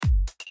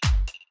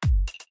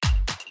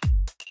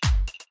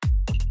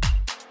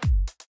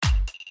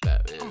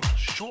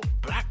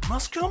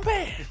muscular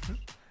man.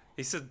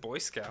 He said Boy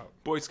Scout.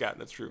 Boy Scout,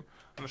 that's true.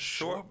 I'm a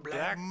short,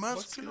 black,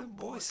 muscular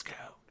Boy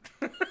Scout.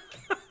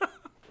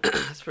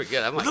 That's pretty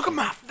good. Look at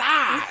my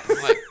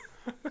thighs.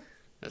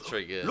 That's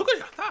pretty good. Look at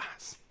your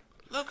thighs.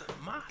 Look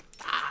at my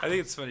thighs. I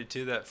think it's funny,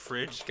 too, that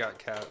Fridge got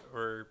cat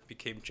or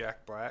became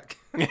Jack Black.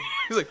 He's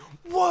like,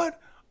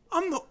 what?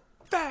 I'm the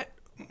fat.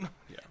 Yeah.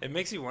 It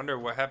makes you wonder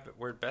what happened.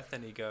 Where'd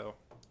Bethany go?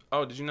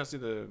 Oh, did you not see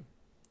the...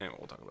 Anyway,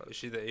 we'll talk about Is it.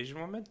 she the Asian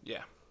woman?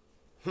 Yeah.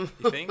 You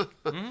think?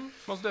 Mm-hmm.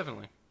 Most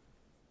definitely.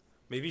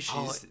 Maybe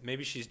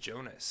she's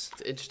Jonas.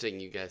 It's interesting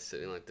you guys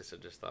sitting like this. I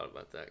just thought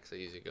about that because I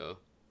usually go.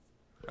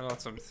 I know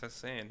that's what I'm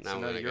saying. Now So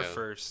I'm now gonna you're go.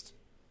 first.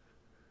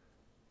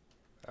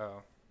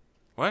 Oh.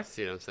 What?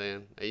 See what I'm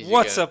saying? I usually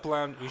What's go. up,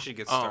 Lounge? We should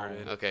get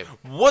started. Okay.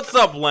 What's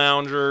up,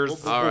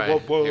 loungers? All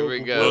right. Here we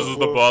go. This is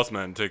the boss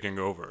man taking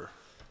over.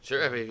 Sure,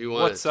 if you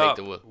want What's to take up?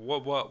 the wheel.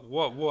 What's up?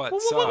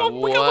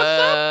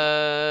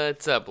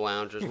 What's up,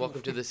 loungers?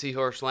 Welcome to the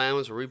Seahorse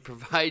Lounge, where we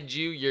provide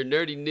you your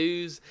nerdy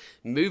news,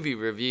 movie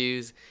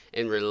reviews,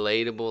 and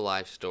relatable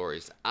life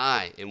stories.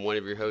 I am one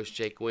of your hosts,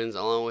 Jake Wins.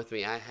 Along with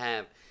me, I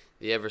have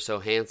the ever so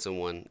handsome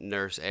one,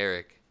 Nurse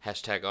Eric.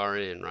 Hashtag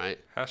RN, right?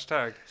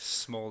 Hashtag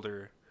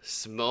smolder.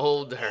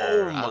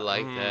 Smolder. I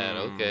like that.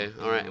 Okay.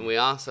 All right. And we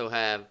also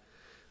have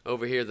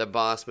over here the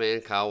boss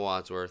man, Kyle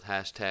Wadsworth.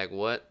 Hashtag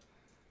what?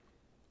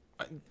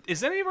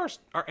 Is any of our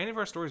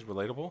stories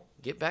relatable?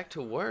 Get back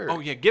to work.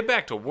 Oh yeah, get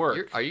back to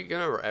work. Are you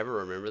going to ever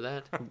remember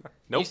that?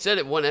 Nope. You said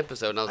it one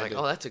episode, and I was like, did.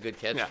 oh, that's a good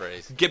Yeah.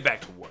 catchphrase. Get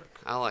back to work.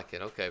 I like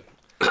it. Okay.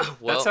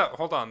 Well,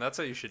 That's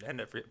how you should end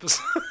every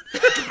episode.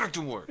 Get back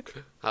to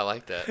work. I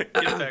like that. Get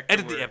back to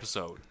Edit work. the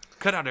episode.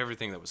 Cut out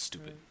everything that was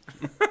stupid.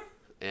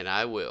 And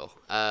I will.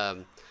 All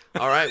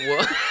right.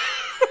 Well,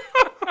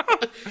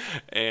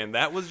 And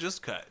that was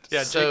just cut.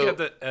 Yeah, So-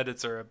 Jake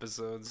edits our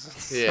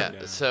episodes. yeah.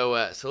 Yeah.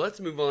 So let's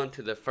move on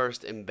to the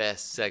first and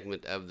best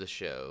segment of the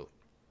show.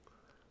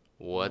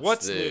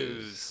 What's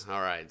news?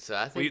 All right. So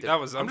I think That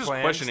was I'm just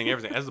unplanned. questioning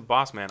everything. As the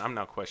boss man, I'm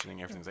now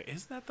questioning everything. It's like,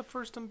 is that the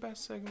first and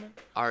best segment?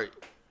 our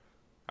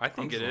I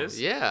think it I'm is.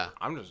 yeah.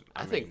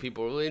 I think mean,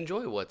 people really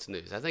enjoy what's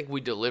news. I think we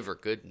deliver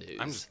good news.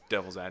 I'm just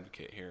devil's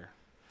advocate here.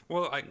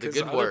 Well, because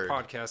good other word.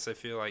 podcasts I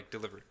feel like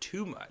deliver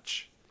too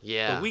much.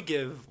 yeah. But we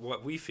give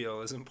what we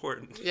feel is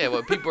important. yeah.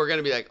 Well, people are going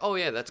to be like, oh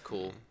yeah, that's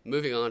cool.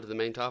 Moving on to the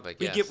main topic.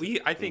 Yes.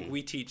 I think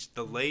we teach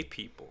the lay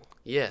people,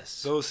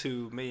 yes. those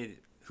who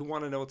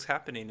want to know what's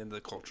happening in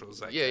the cultural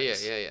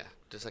zeitgeist. Yeah.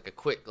 Just like a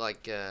quick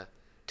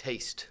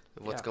taste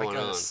of what's Yeah, going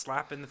like on. a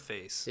slap in the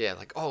face. Yeah,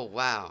 like, oh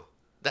wow,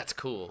 that's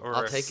cool. Or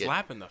I'll a take it.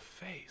 Slap in the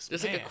face.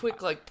 Just man. like a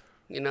quick Like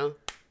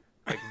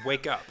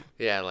wake up.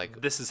 yeah,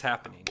 like This is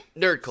happening.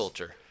 nerd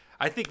culture.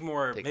 I think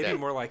Take maybe that.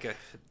 more like a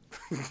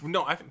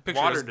No, I picture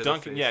Water us to the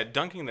dunking. face. Yeah,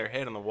 dunking their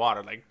head in the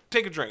water. Like,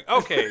 take a drink.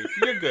 Okay,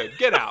 you're good.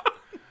 Get out.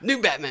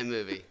 New Batman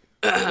movie.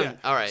 Yeah.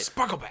 All right,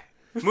 Sparkleback.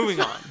 Moving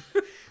on.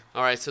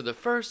 all right. So the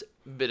first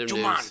bit of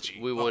Jumanji.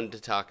 news we wanted to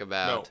talk No.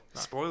 about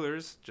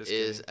spoilers. Just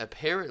is kidding.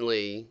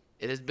 apparently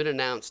it has been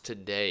announced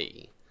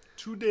today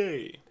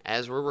Today.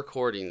 as we're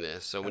recording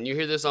this. So when you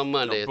hear this on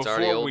Monday, it's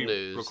already Before old we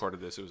news. recorded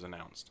this, it was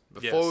announced.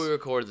 Before Yes. we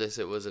recorded this,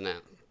 it was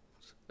announced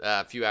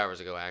a few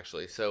hours ago,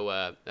 actually. So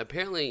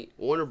apparently,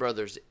 Warner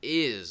Brothers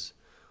is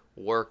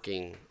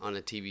working on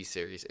a TV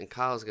series, and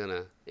Kyle's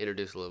gonna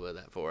introduce a little bit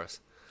of that for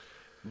us.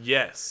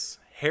 Yes.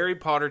 Harry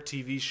Potter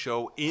TV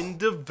show in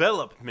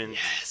development.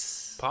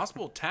 Yes.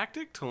 Possible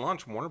tactic to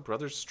launch Warner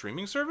Brothers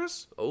streaming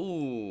service?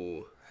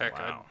 Oh. Heck,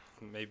 Wow.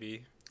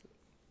 maybe.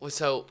 Well,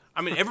 so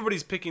I mean,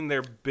 everybody's picking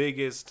their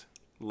biggest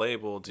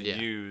label to Yeah.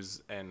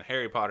 use, and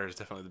Harry Potter is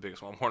definitely the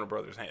biggest one Warner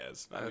Brothers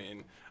has. I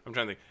mean, I'm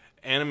trying to think.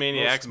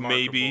 Animaniacs Most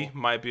maybe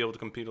marketable. might be able to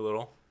compete a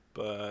little,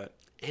 but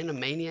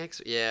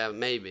Animaniacs, yeah,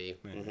 maybe.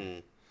 Mm-hmm.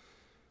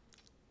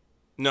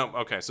 no.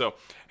 Okay, so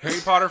Harry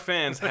Potter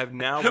fans have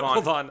now gone.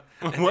 Hold on.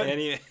 What?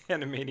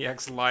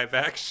 Animaniacs live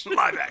action.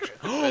 Live action.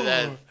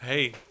 that-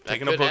 Hey,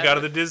 taking a could book out of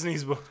happen. the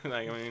Disney's book.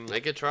 Like, I mean,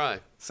 They could try.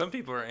 Some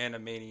people are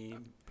Animani.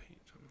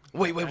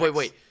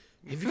 Wait.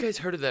 Have you guys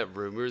heard of that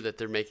rumor that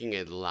they're making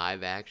a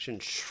live-action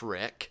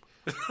Shrek?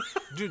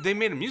 dude, they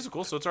made a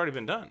musical, so it's already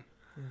been done.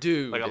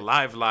 Dude, Like a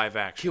live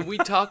action. can we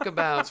talk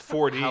about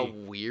 4D. how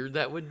weird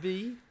that would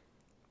be?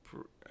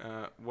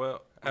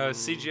 Well,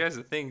 CGI is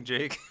a thing,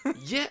 Jake.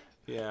 Yeah.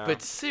 yeah.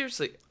 But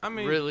seriously, I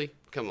mean, really?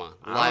 Come on.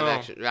 I Live don't know.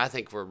 action. I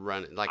think we're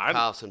running, like I-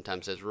 Kyle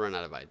sometimes says, we're running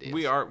out of ideas.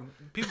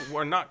 people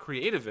are not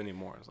creative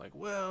anymore. It's like,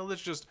 well,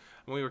 let's just,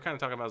 when we were kind of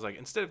talking about, it's like,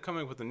 instead of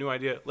coming up with a new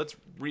idea, let's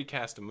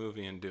recast a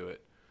movie and do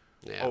it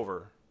Yeah.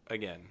 over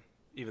again,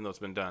 even though it's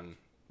been done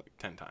like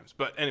 10 times.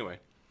 But anyway,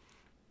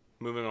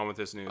 moving on with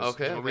this news.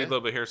 Okay, I'll read okay. a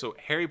little bit here. So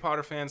Harry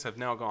Potter fans have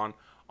now gone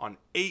on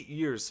 8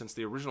 years since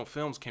the original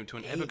films came to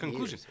an 8 epic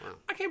conclusion. years, wow.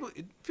 I can't believe,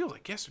 it feels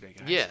like yesterday,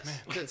 guys. Yes. Man.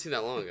 Didn't see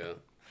that long ago.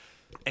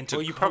 And to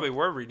Well, you probably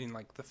were reading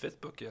like the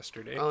 5th book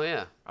yesterday. Oh,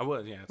 yeah. I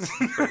was, yeah. It's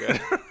pretty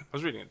good. I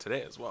was reading it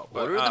today as well.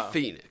 But, Order of the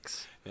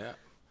Phoenix. Yeah.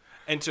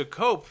 And to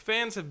cope,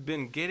 fans have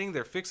been getting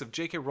their fix of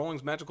J.K.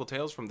 Rowling's magical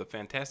tales from the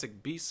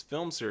Fantastic Beasts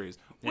film series,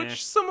 which Yeah.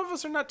 some of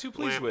us are not too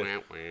pleased with.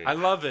 I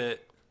love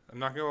it. I'm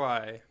not gonna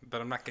lie,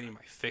 but I'm not getting my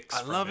fix.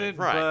 I from love it,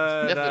 Right.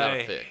 but Definitely not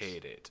a I fix.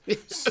 hate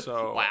it.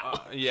 So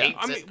Wow. yeah, Hates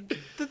I mean,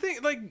 the thing,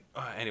 like,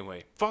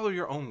 anyway, follow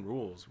your own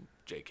rules,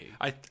 JK.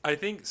 I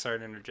think. Sorry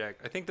to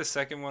interject. I think the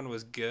second one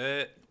was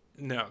good.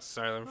 No,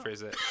 sorry. Let me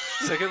phrase it.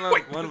 Second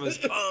one was.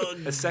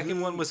 The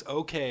second one was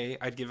okay.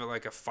 I'd give it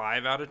like a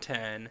 5 out of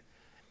 10.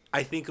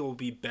 I think it will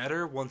be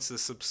better once the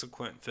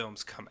subsequent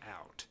films come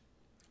out.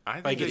 I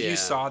think Like if Yeah. you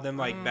saw them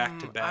like back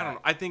to I don't back.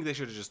 know. I think they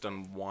should have just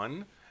done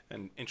one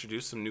and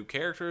introduced some new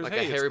characters. Like hey,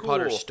 a it's Harry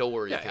Potter cool.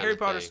 story Yeah, kinda Harry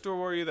Potter thing.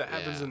 story that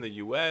happens Yeah. in the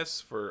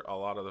U.S. for a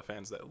lot of the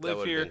fans that live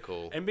would've here, been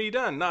cool. and be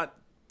done. Not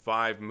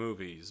 5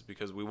 movies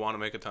because we want to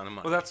make a ton of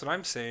money. Well, that's what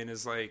I'm saying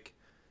is like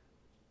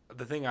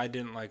the thing I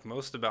didn't like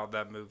most about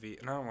that movie,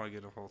 and I don't want to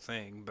get a whole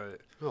thing,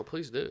 but Oh,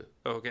 please do.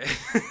 okay.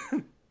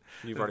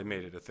 You've already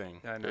made it a thing.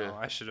 I know. Yeah.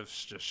 I should have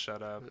just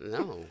shut up.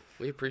 No,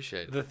 we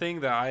appreciate it. The thing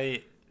that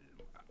I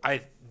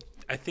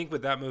think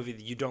with that movie,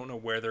 you don't know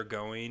where they're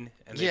going,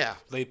 and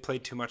they play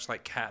too much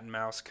like cat and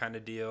mouse kind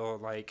of deal.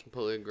 Like,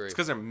 Completely agree. It's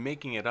because they're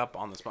making it up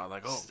on the spot.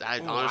 Like, I I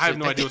honestly have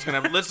no think- idea what's gonna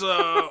happen. Let's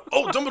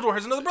Dumbledore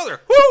has another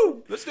brother.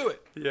 Woo! Let's do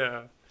it.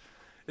 yeah,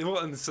 well,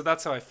 and so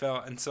that's how I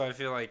felt, and so I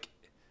feel like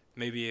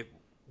maybe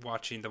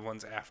watching the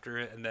ones after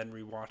it and then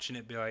rewatching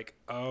it, be like,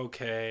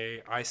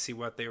 okay, I see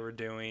what they were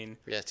doing.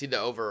 Yeah, see the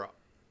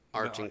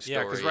overarching story.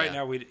 Yeah, because right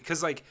now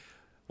because like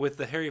with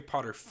the Harry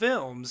Potter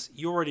films,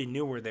 you already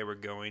knew where they were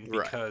going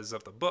Right. because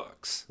of the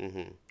books.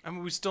 Mm-hmm. I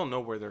mean, we still know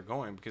where they're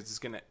going because it's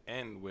gonna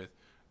end with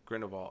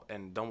Grindelwald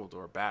and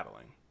Dumbledore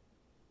battling.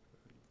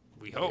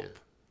 We hope.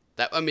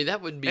 That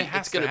would be. It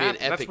has It's going to be an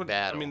happen. That's epic what-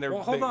 battle. I mean, they're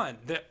Well, hold on.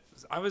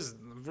 I was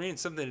reading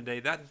something today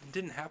that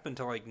didn't happen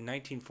until like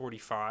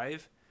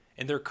 1945,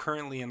 and they're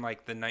currently in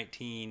like the mid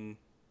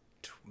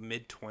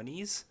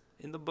 20s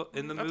in the book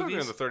in the I thought they were in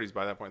movies. the 30s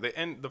by that point.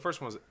 The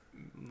first one was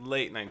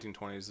late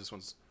 1920s. This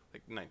one's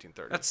like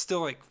 1930s. That's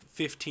still like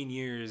 15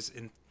 years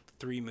in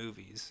 3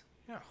 movies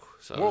yeah.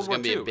 so World there's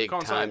going to War be a II, big time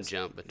coincides.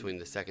 jump between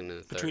the second and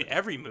the third. between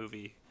every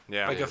movie.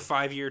 Yeah. Like Yeah. a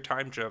 5-year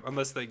time jump,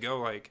 unless they go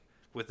like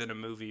within a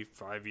movie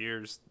 5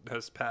 years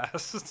has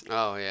passed.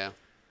 Oh yeah.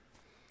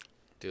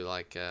 Do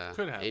like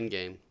Could happen.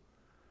 In-game.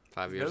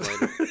 5 years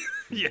later.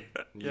 yeah.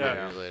 Yeah.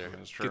 Years later.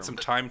 That's true. Get some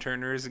time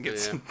turners and get Yeah.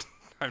 some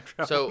time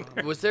travel.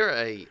 So was there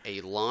a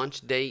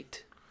launch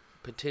date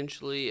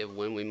potentially of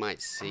when we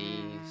might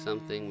see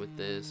something with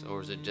this,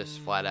 or is it just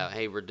flat out,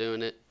 hey, we're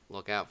doing it,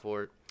 look out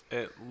for it?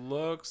 It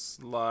looks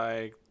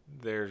like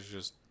there's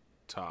just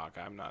talk.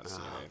 I'm not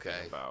seeing okay.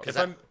 anything about. if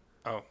that-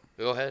 I'm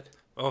Go ahead.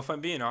 Well, if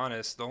I'm being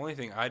honest, the only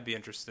thing I'd be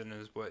interested in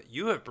is what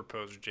you have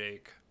proposed,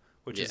 Jake,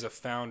 which is Yeah. a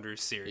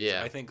Founders series.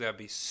 Yeah. I think that'd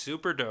be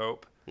super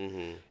dope.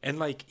 Mm-hmm. And,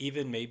 like,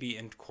 even maybe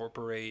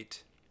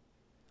incorporate...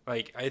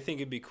 Like, I think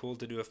it'd be cool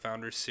to do a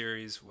Founders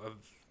series of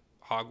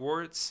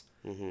Hogwarts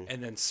Mm-hmm.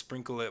 and then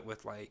sprinkle it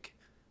with, like,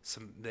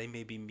 they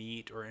maybe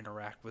meet or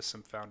interact with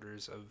some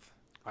founders of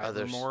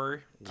Others.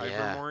 Ivermore. Yeah.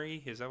 Ivermore?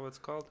 Is that what it's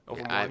called?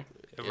 Overmorning?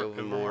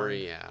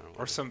 Ilvermorny, yeah, I don't know.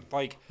 Or some,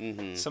 like,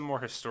 Mhm. some more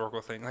historical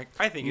thing. Like,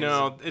 I think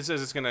No, it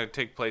says it's going to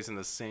take place in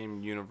the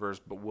same universe,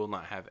 but will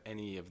not have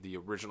any of the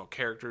original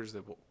characters.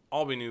 That will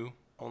all be new.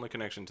 Only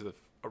connection to the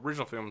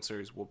original film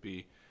series will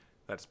be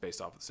that it's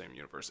based off of the same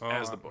universe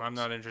as the books. I'm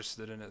not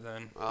interested in it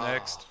then. Oh,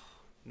 Next.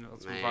 No,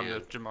 let's move on to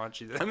man.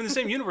 Jumanji then. I mean, the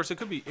same universe. It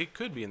could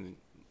be in the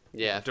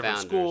Yeah, different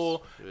Founders.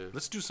 school. Yeah.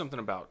 Let's do something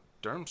about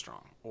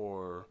Durmstrang,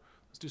 or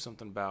let's do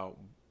something about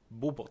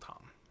Bubbleton.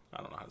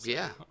 I don't know how to say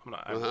Yeah. it. I'm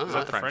not, Uh-huh. is Is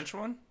that that the French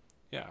one?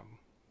 Yeah.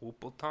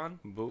 Whoopleton? I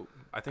think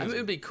I mean, it's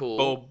it'd be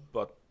cool.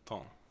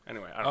 Bubbleton.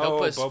 Anyway, I don't Oh, know.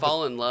 Help us Boba-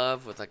 fall in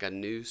love with like a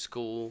new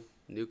school,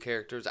 new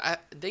characters. I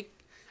feel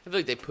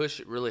like they push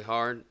it really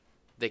hard.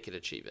 They could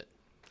achieve it.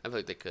 I feel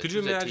like they could. Could you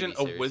It's a imagine TV a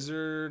series.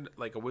 wizard,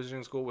 like a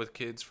wizarding school with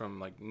kids from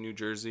like New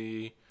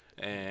Jersey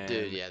and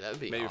Dude, yeah, that'd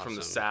be maybe from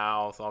the awesome.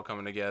 South, all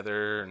coming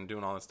together and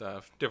doing all that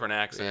stuff, different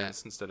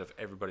accents instead of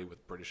everybody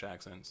with British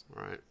accents.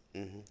 Right.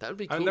 Mm-hmm. That would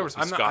be I cool. mean, there was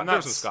some, I'm not- Scot- I'm there not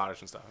was some s- Scottish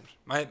and stuff.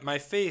 My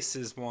face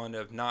is one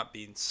of not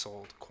being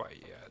sold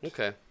quite yet.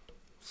 Okay.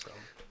 So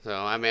So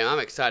I mean, I'm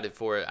excited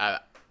for it.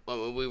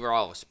 We were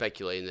all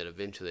speculating that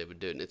eventually they would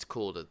do it, and it's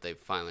cool that they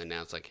finally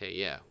announced, like, hey,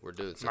 yeah, we're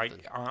doing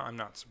something. I'm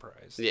not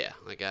surprised. Yeah,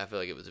 like I feel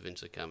like it was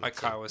eventually coming. Like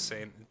so- Kyle was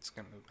saying, it's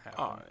going to happen.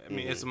 Oh, I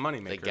mean, it's a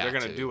moneymaker. got They're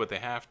going to. to do what they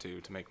have to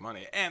make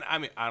money. And I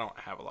mean, I don't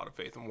have a lot of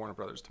faith in Warner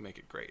Brothers to make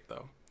it great,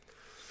 though.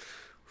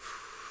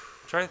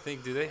 I'm trying to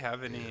think, do they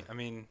have any? I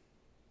mean,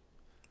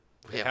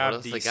 they Yeah, what have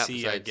else DC, they got I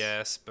besides-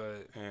 guess,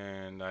 but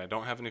And I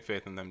don't have any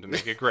faith in them to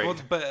make it great. well,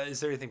 but is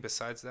there anything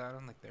besides that? I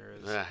don't think there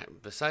is.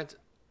 Besides,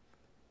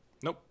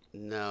 Nope.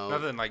 no.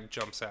 Nothing like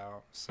jumps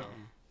out. So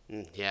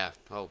Yeah.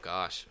 Oh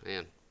gosh,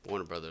 man.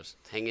 Warner Brothers,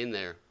 hang in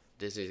there.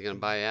 Disney's gonna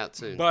buy you out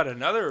soon. but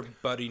another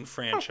budding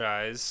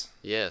franchise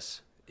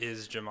Yes.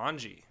 is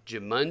Jumanji.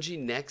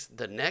 Jumanji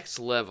the next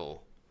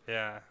level.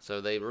 Yeah,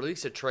 So they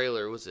released a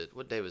trailer.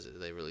 What day was it?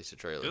 They released a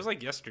trailer. it was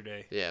like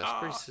yesterday. yeah,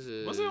 it was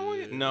pretty. Was it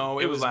only? No,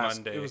 it, It was was last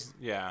Monday. It was,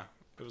 yeah,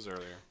 it was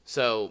earlier.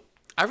 So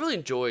I really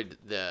enjoyed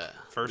the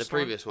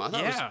previous one. I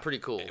thought it was pretty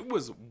cool. It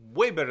was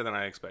way better than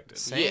I expected.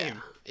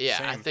 Yeah.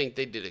 I think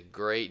they did a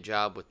great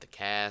job with the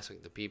cast,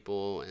 like the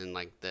people, and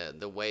like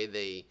the way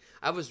they.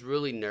 I was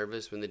really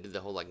nervous when they did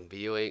the whole like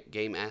video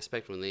game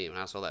aspect when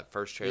I saw that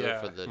first trailer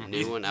for the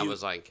new one. I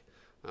was like,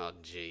 oh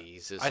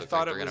jeez, this looks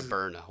like they're gonna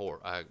burn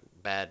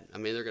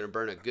they're gonna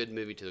burn a good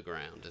movie to the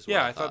ground.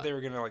 I thought they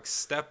were gonna like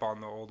step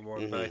on the old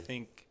one, but I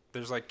think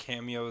there's like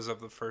cameos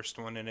of the first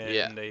one in it,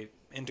 and they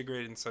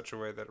integrated in such a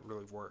way that it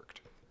really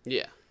worked.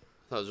 Yeah,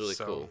 that was really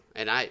cool.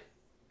 And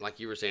like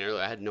you were saying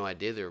earlier, I had no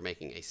idea they were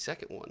making a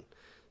second one.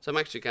 So I'm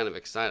actually kind of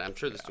excited. I'm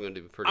sure this is going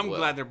to be pretty well. I'm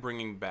glad they're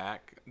bringing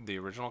back the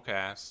original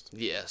cast.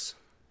 Yes.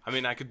 I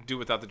mean, I could do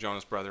without the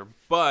Jonas Brother,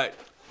 but...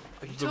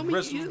 Are you telling me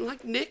you didn't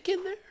like Nick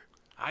in there?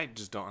 I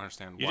just don't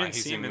understand why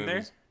he's in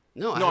movies.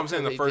 There? No, I'm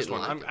saying the first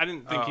one. I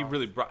didn't think he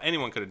really brought...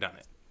 Anyone could have done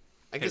it.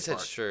 I guess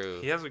that's true.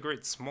 He has a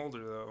great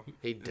smolder, though.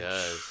 He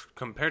does.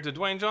 Compared to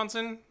Dwayne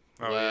Johnson...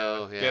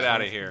 Well, yeah. Get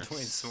out of here.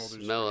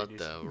 Smell it,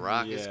 the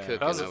rock is cooking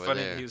that was over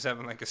funny. there. He was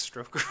having like a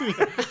stroke.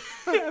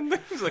 And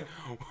he's like,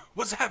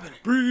 what's happening?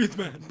 Breathe,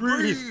 man.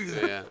 Breathe.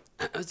 Yeah.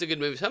 It's a good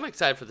movie. So I'm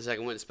excited for the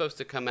second one. It's supposed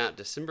to come out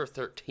December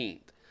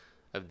 13th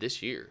of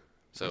this year.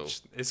 So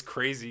it's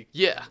crazy.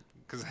 Yeah.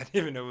 Because I didn't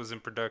even know it was in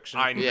production.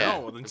 I know. Yeah.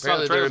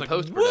 Apparently they're in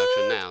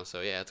post-production now.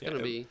 So yeah, it's going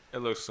to be... It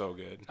looks so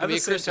good. It'll be a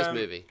Christmas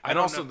movie. And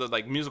also the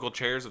like musical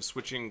chairs of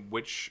switching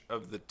which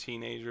of the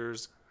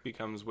teenagers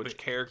becomes which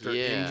character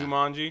in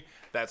Jumanji.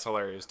 That's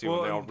hilarious too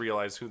when they all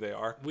realize who they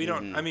are. We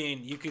don't. I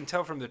mean, you can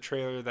tell from the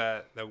trailer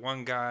that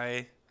one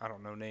guy, I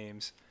don't know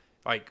names,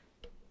 like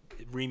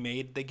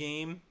remade the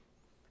game,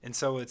 and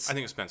so it's. I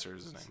think Spencer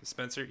is his name.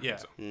 Spencer, yeah,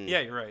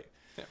 yeah, you're right.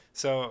 Yeah.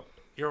 So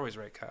you're always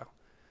right, Kyle.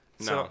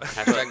 No.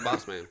 Hashtag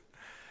boss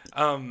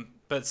man.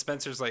 But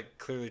Spencer's like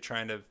clearly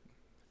trying to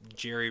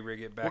jerry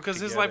rig it back. Well, because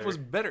his life was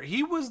better.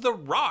 He was the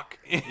Rock.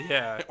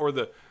 Yeah. Or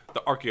the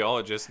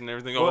archaeologist and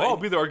everything. I'll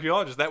be the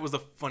archaeologist. That was the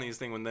funniest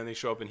thing when then they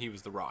show up and he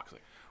was the Rock.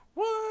 Like,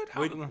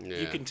 what?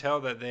 You can tell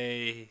that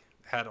they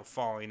had a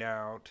falling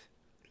out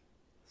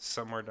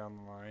somewhere down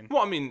the line.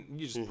 Well, I mean,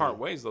 you just part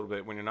ways a little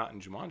bit when you're not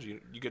in Jumanji.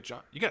 You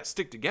got to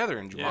stick together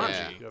in Jumanji.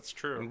 Yeah, that's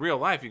true. In real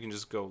life, you can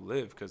just go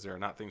live because there are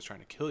not things trying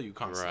to kill you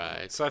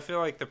constantly. Right. So I feel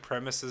like the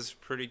premise is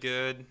pretty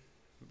good.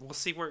 We'll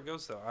see where it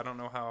goes, though. I don't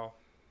know how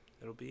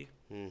it'll be.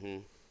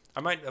 I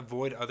might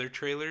avoid other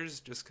trailers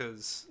just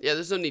because... Yeah,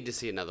 there's no need to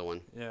see another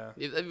one. Yeah.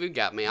 You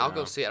got me. I'll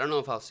go see it. I don't know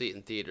if I'll see it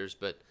in theaters,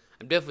 but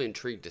I'm definitely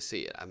intrigued to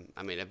see it.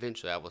 I mean,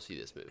 eventually I will see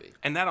this movie.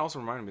 And that also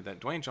reminded me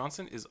that Dwayne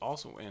Johnson is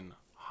also in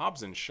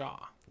Hobbs and Shaw.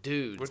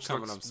 Dude. Which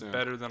looks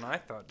better than I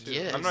thought, too.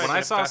 Yes.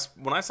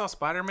 When I saw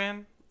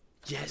Spider-Man...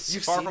 Yes,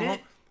 you Far seen From it? Home...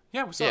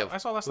 Yeah, I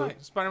saw last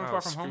night. Spider-Man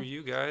Far From Home. Screw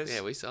you guys.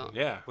 Yeah, we saw it.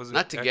 Yeah. Was it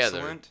not together?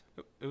 Excellent?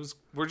 It was.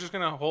 We're just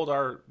gonna hold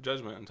our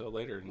judgment until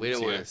later. We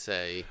don't want to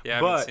say. Yeah,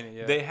 I but haven't seen it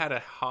yet. They had a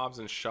Hobbs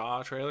and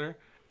Shaw trailer,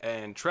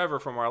 and Trevor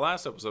from our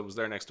last episode was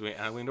there next to me,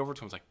 and I leaned over to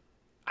him and was like,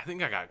 I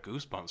think I got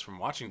goosebumps from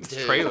watching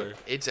this trailer.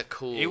 It's a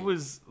cool... It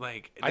was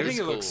like... I think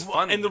it looks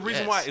funny. And the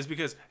reason why is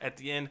because at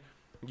the end,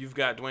 you've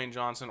got Dwayne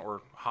Johnson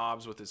or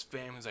Hobbs with his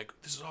family. He's like,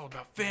 this is all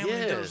about family.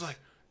 Yes. And I was like,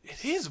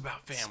 it is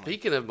about family.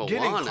 Speaking of Moana,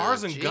 getting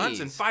cars and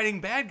guns and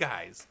fighting bad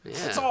guys. Yeah.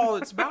 That's all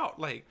it's about.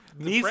 Like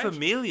Mi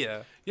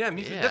Familia. Yeah,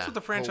 that's what the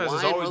franchise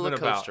has always been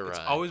about. It's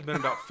always been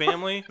about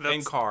family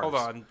and cars. Hold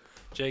on,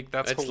 Jake.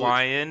 That's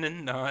Hawaiian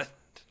and not.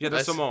 Yeah,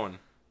 that's Samoan.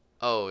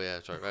 Oh yeah,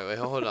 sorry. Wait,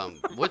 hold on.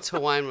 What's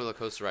Hawaiian roller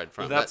coaster ride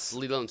from? That's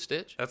Lilo and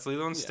Stitch. That's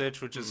Lilo and Stitch,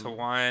 which is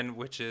Hawaiian,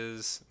 which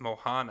is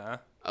Mohana.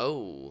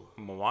 Oh,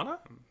 Mohana.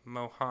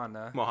 No,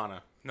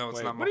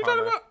 it's not Mohana. What are you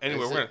talking about? Anyway,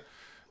 we're gonna.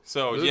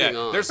 So Moving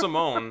on. Their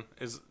Samoan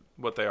is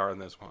what they are in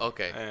this one.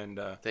 Okay. And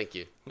thank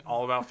you.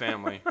 All about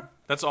family.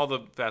 That's all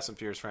the Fast and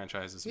Furious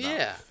franchise is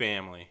about.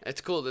 Family.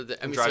 It's cool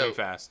that driving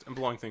fast and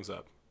blowing things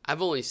up.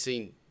 I've only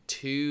seen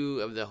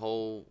 2 of the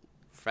whole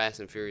Fast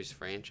and Furious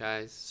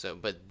franchise.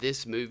 But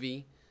this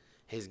movie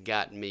has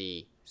got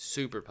me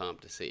super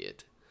pumped to see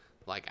it.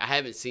 Like I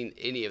haven't seen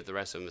any of the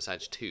rest of them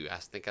besides 2. I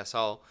think I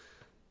saw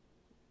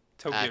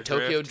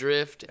Tokyo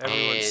Drift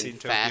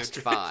and Fast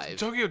 5.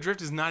 Tokyo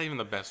Drift is not even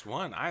the best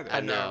one either. I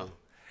know.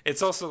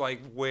 It's also like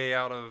way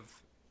out of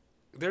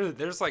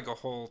there's like a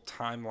whole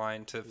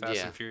timeline to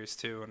Fast and Furious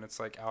 2, and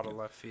it's like out of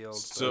left field.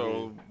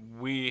 So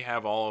we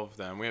have all of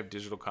them. We have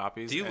digital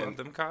copies. Do you love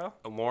them, Kyle?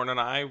 Lauren and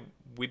I,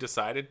 we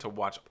decided to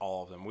watch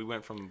all of them. We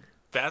went from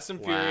Fast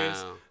and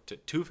Furious to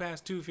Too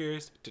Fast, Too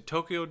Furious to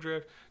Tokyo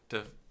Drift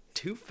to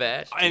Too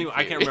Fast. Anyway,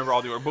 I can't remember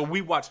all the order, but we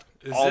watched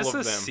all of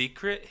them. Is this a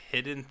secret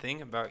hidden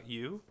thing about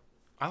you?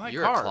 I like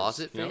You're cars. A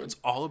closet fan? You know, it's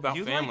all about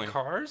family. You like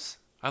cars?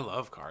 I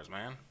love cars,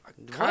 man.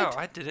 Kyle,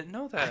 I didn't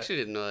know that. I actually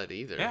didn't know that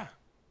either. Yeah.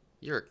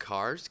 You're a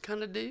cars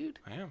kind of dude?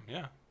 I am,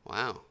 yeah.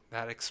 Wow.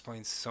 That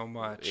explains so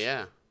much.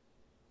 Yeah.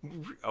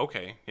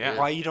 Okay, yeah.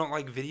 Why you don't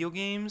like video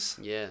games?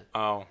 Yeah.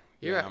 Oh,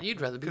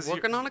 You'd rather be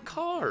working on a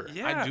car.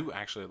 Yeah. I do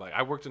actually like.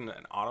 I worked in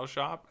an auto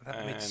shop.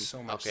 That makes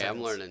so much sense. Okay,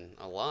 I'm learning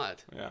a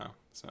lot. Yeah,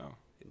 so.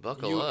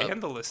 Buckle you up.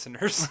 and the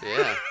listeners.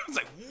 Yeah. It's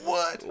like,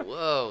 what?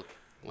 Whoa.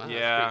 Wow, Yeah,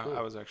 that's pretty I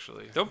cool. was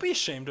actually. Don't be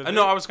ashamed of it.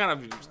 No, I was kind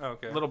of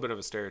Okay. a little bit of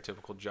a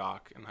stereotypical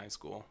jock in high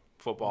school.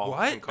 Football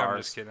What? and cars. I'm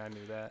just kidding. I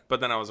knew that.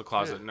 But then I was a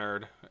closet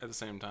nerd at the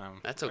same time.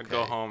 That's I'd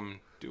go okay. home,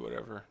 do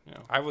whatever.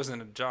 I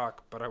wasn't a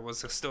jock, but I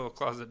was still a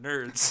closet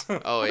nerd. So.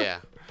 Oh yeah.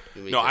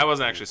 Me No, too. I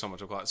wasn't actually so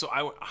much a closet.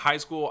 So high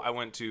school, I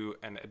went to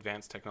an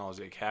advanced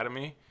technology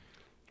academy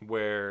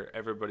where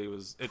everybody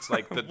was. It's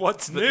like the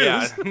What's the, news?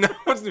 Yeah, no,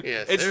 what's new?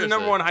 Yeah, It's the seriously.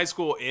 number one high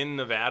school in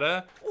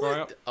Nevada.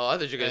 growing up. Oh, I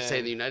thought you were gonna say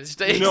And- the United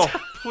States. No,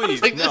 I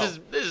please, was like, no.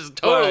 This is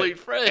totally But-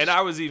 fresh. And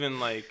I was even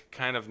like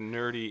kind of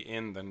nerdy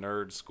in the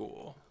nerd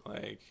school,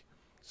 like.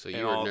 so In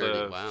you were all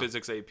nerdy. the Wow.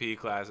 physics AP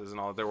classes and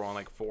all, there were only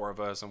like 4 of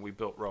us, and we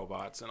built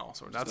robots and all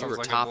sorts That of You stuff. were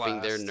sounds like a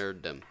topping their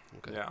blast. nerddom.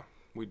 Okay. Yeah,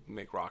 we'd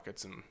make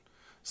rockets and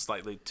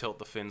slightly tilt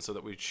the fins so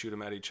that we'd shoot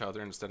them at each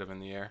other instead of in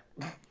the air.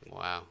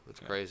 Wow, that's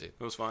crazy.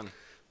 It was fun.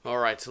 All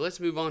right, so let's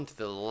move on to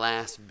the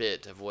last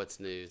bit of what's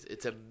news.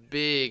 It's a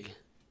big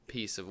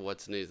piece of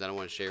what's news that I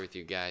want to share with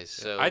you guys.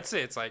 So I'd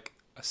say it's like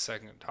a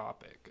second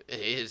topic. it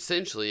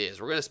essentially is.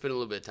 We're going to spend a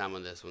little bit of time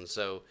on this one.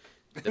 So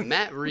the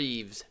Matt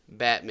Reeves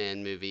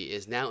Batman movie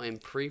is now in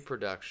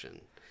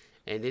pre-production,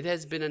 and it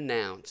has been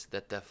announced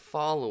that the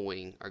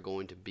following are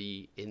going to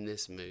be in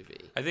this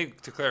movie. I think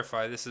to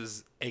clarify, this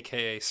is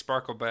AKA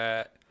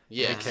Sparklebat,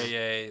 Yes.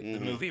 AKA the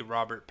movie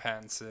Robert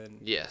Pattinson.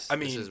 Yes, I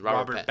this mean is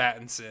Robert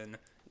Pattinson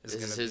is This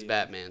going is to his be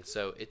Batman.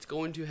 So it's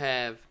going to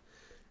have,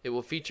 it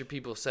will feature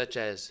people such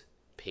as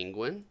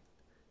Penguin,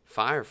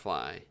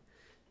 Firefly,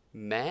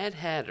 Mad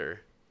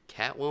Hatter,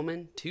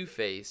 Catwoman,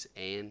 Two-Face,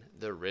 and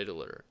the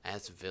Riddler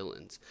as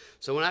villains.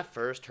 So when I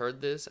first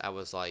heard this, I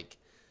was like,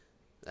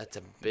 that's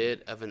a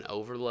bit of an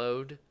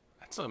overload.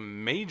 That's a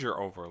major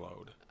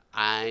overload.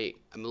 I'm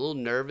a little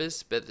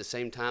nervous, but at the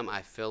same time,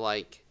 I feel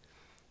like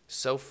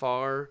so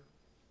far,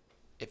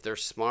 if they're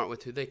smart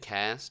with who they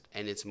cast,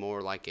 and it's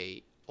more like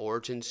a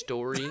origin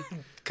story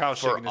Kyle's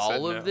for shaking his head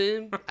all no. of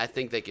them, I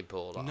think they could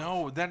pull it off.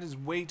 No, that is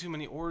way too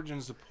many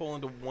origins to pull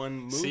into one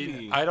movie.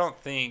 See, I don't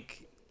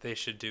think they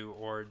should do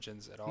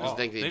origins at all. I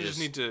think they just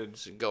need to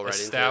go right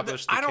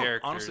establish the I don't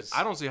characters. honestly.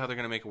 I don't see how they're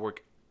gonna make it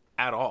work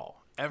at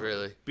all. Ever.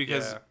 Really?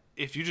 Because Yeah.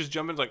 if you just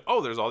jump into like,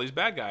 oh, there's all these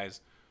bad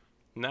guys.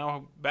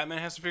 Now Batman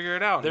has to figure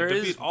it out and There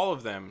defeat is- all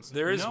of them.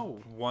 There is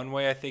no. one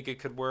way I think it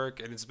could work,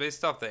 and it's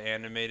based off the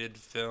animated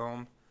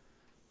film,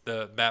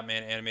 the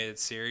Batman animated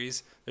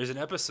series. There's an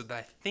episode that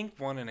I think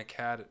won an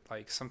Academy,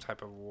 like some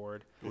type of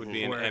award. It would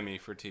be an Where- Emmy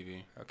for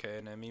TV. Okay,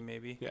 an Emmy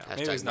maybe. Yeah.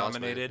 Maybe it was Hashtag boss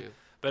man, nominated. yeah.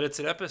 But it's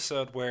an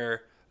episode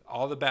where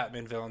all the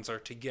Batman villains are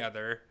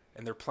together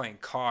and they're playing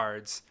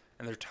cards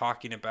and they're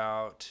talking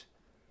about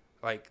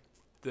like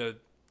the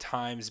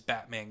times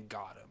Batman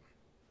got him.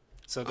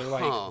 So they're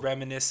like Huh.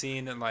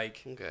 reminiscing and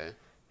like, Okay.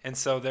 and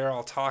so they're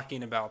all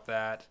talking about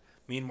that.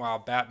 Meanwhile,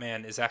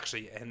 Batman is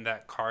actually in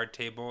that card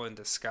table in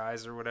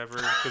disguise or whatever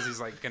because he's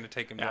like going to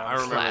take him Yeah, down. I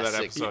remember that Classic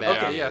episode.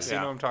 Batman. Okay, yeah, so you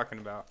yeah. know what I'm talking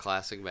about.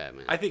 Classic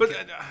Batman. I think But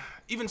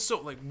even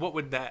so, like, what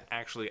would that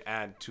actually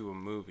add to a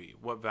movie?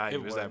 What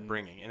value It is that wouldn't.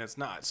 bringing? And it's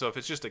not. So if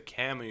it's just a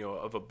cameo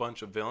of a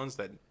bunch of villains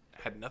that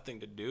had nothing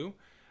to do,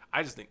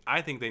 I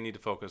think they need to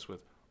focus with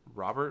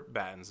Robert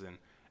Pattinson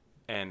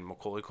and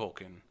Macaulay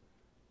Culkin.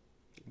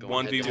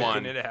 Going 1v1,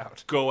 head-to-head. It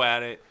out. go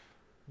at it.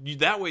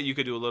 That way you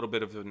could do a little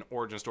bit of an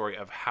origin story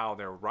of how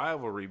their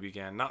rivalry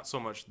began. Not so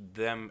much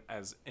them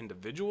as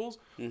individuals,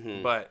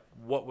 but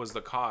what was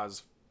the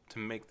cause to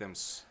make them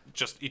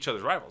just each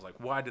other's rivals? Like,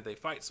 why did they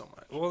fight so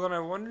much? Well, then I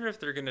wonder if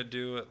they're gonna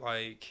do it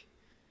like,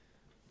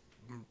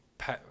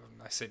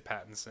 I say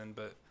Pattinson,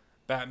 but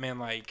Batman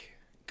like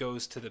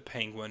goes to the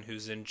Penguin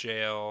who's in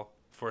jail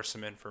for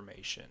some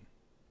information,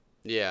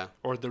 yeah.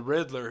 or the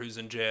Riddler who's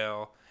in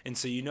jail, and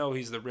so you know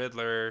he's the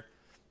Riddler.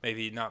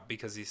 Maybe not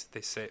because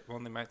they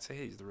might say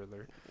he's the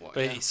Riddler, Well,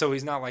 but yeah. so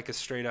he's not like a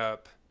straight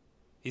up.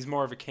 He's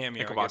more of a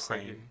cameo. I Ichabod guess,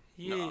 like, Crane.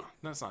 yeah, No,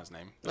 that's not his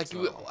name. Like, That's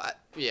you, not one.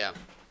 yeah.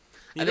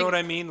 You I know think- what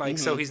I mean? Like,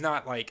 so he's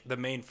not like the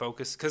main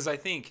focus. Because I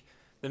think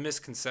the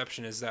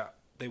misconception is that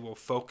they will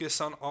focus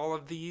on all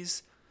of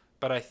these,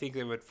 but I think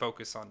they would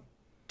focus on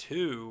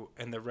 2,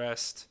 and the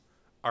rest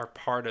are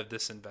part of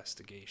this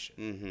investigation.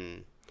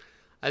 Mm-hmm.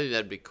 I think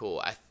that'd be cool.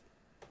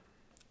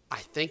 I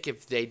think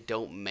if they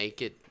don't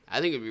make it, I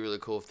think it'd be really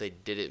cool if they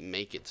didn't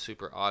make it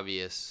super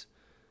obvious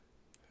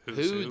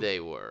Who's who they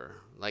were.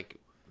 Like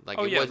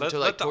Oh it yeah, wasn't let, until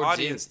let like the towards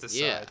audience the end.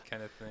 decide, Yeah.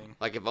 kind of thing.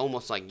 Like if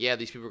almost like, yeah,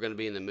 these people are going to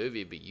be in the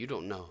movie, but you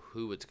don't know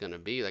who it's going to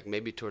be. Like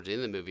maybe towards the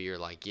end of the movie, you're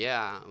like,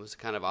 yeah, it was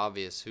kind of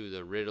obvious who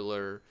the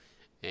Riddler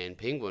and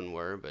Penguin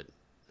were, but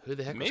who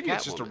the heck Maybe was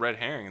it's just a Catwoman? red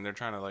herring and they're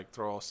trying to like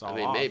throw us all I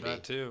mean, off. maybe.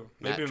 That too.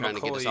 Matt Maybe trying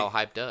to get us all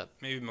Macaulay. hyped up.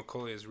 Maybe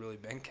Macaulay has really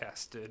been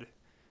casted,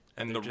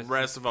 And they're the just-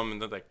 rest of them,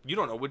 they're like, you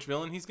don't know which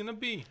villain he's gonna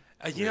be.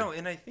 You know,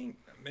 and I think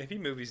maybe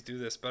movies do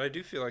this, but I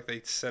do feel like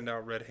they send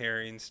out red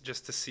herrings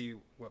just to see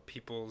what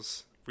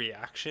people's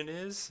reaction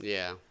is.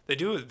 Yeah. They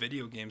do it with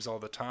video games all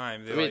the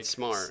time. They I mean, it's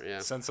smart, yeah.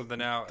 Send something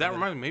out. That and then-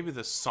 reminds me, maybe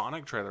the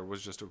Sonic trailer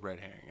was just a red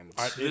herring, and It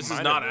this is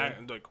might not have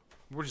been. like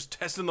we're just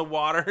testing the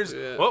waters.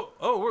 Yeah.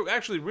 Oh, we're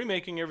actually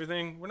remaking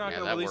everything. We're not Yeah,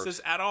 gonna that release works.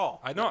 this at all.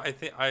 I know. I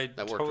think That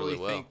worked totally really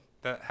well. think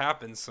that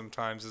happens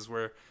sometimes. Is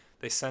where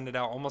they send it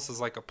out almost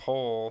as like a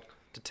poll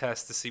to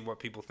test to see what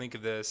people think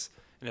of this,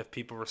 and if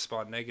people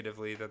respond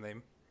negatively,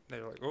 then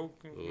they're like, oh,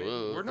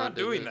 we're not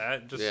doing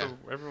that, just so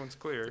everyone's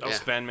clear. That was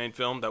fan-made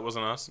film. That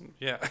wasn't us.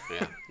 Yeah.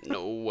 Yeah.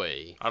 No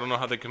way. I don't know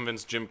how they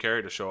convinced Jim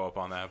Carrey to show up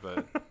on that,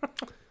 but...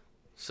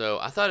 So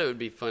I thought it would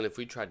be fun if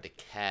we tried to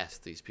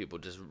cast these people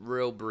just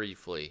real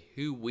briefly,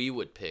 who we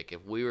would pick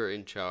if we were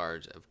in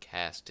charge of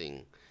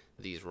casting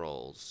these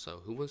roles.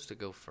 So who wants to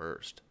go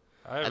first?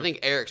 I think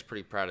Eric's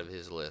pretty proud of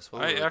his list.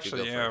 I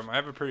actually am. I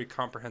have a pretty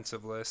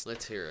comprehensive list.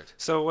 Let's hear it.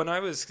 So when I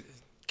was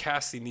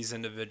casting these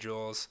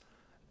individuals,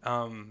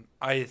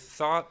 I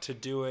thought to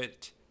do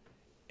it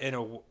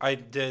I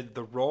did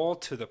the role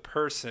to the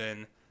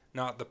person,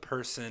 not the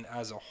person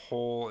as a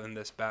whole in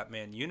this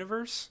Batman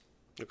universe.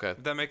 Okay.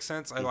 If that makes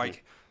sense. I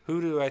like,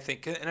 who do I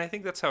think, and I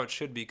think that's how it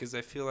should be, because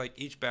I feel like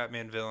each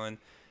Batman villain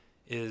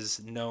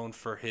is known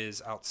for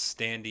his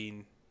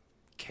outstanding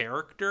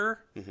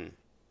character,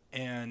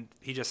 and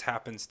he just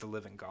happens to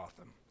live in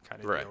Gotham,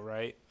 kind of deal,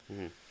 right?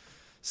 Mm-hmm.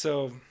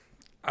 So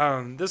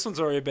this one's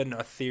already been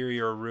a theory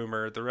or a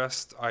rumor. The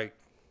rest I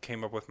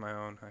came up with my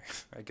own,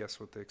 I guess,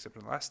 with the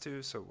exception of the last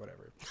two, so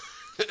whatever.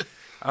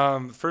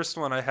 First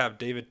one, I have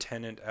David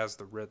Tennant as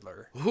the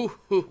Riddler,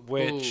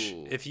 which,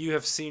 if you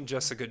have seen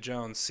Jessica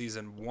Jones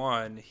season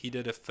 1, he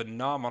did a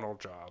phenomenal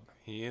job.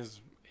 He's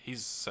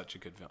such a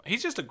good villain.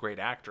 He's just a great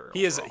actor.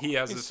 He is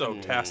a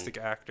fantastic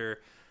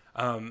actor.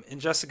 In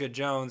Jessica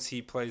Jones,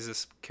 he plays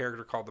this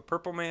character called the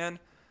Purple Man,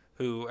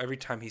 who every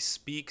time he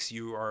speaks,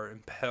 you are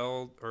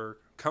impelled or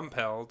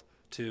compelled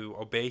to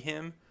obey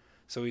him.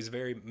 So he's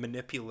very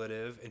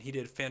manipulative, and he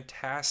did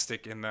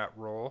fantastic in that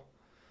role.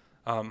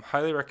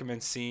 Highly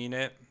recommend seeing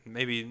it.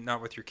 Maybe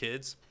not with your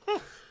kids,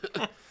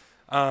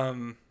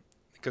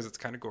 because it's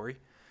kind of gory.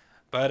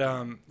 But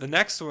the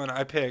next one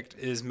I picked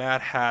is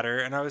Mad Hatter,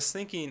 and I was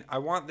thinking I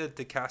wanted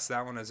to cast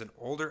that one as an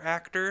older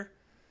actor.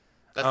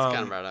 That's the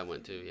kind of route I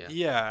went to, yeah.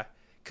 Yeah,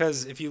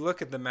 because if you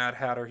look at the Mad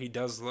Hatter, he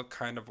does look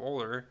kind of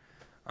older,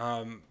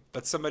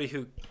 but somebody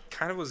who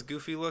kind of was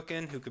goofy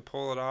looking, who could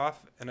pull it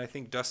off, and I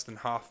think Dustin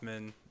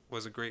Hoffman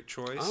was a great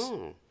choice.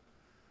 Oh.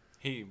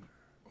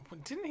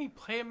 Didn't he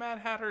play a Mad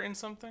Hatter in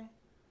something?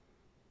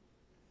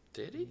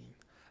 Did he?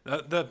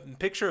 The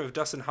picture of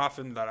Dustin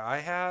Hoffman that I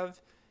have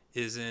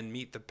is in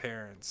Meet the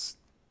Parents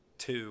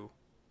 2,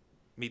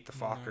 Meet the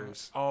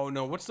Fockers. Oh,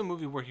 no. What's the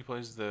movie where he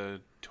plays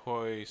the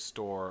toy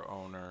store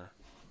owner?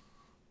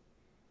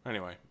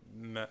 Anyway.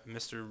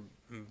 Mr.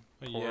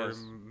 Yes.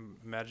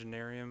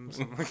 Imaginarium?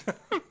 Something like that.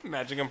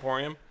 Magic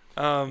Emporium?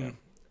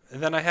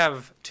 And then I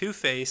have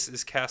Two-Face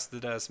is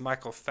casted as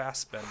Michael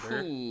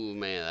Fassbender. Ooh,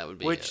 man, that would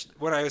be Which,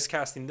 when I was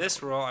casting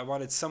this role, I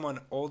wanted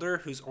someone older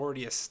who's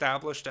already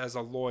established as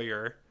a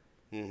lawyer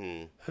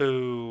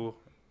who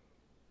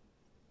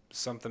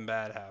something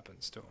bad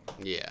happens to him.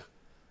 Yeah.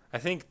 I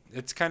think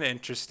it's kind of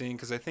interesting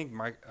because I think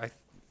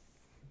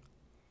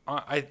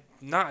I'm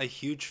not a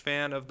huge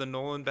fan of the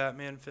Nolan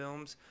Batman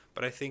films,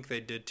 but I think they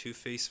did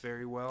Two-Face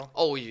very well.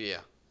 Oh, yeah.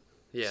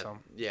 Yeah. So,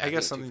 yeah. I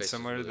guess something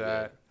similar to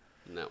that.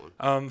 In that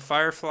one.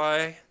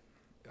 Firefly,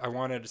 I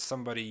wanted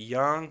somebody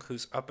young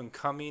who's up and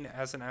coming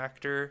as an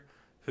actor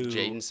who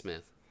Jaden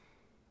Smith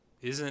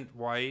isn't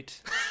white.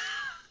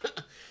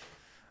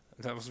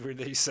 That was weird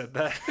that you said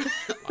that.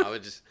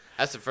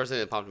 That's the first thing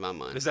that popped in my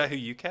mind. Is that who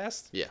you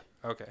cast? Yeah.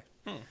 Okay.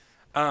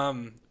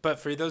 But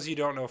for those of you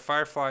who don't know,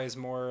 Firefly is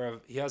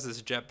he has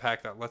this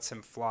jetpack that lets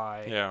him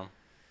fly.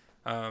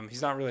 Yeah.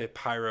 He's not really a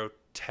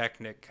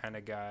pyrotechnic kind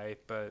of guy,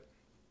 but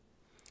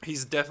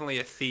he's definitely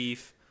a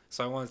thief.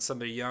 So I wanted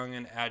somebody young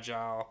and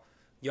agile,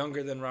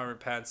 younger than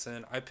Robert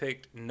Pattinson. I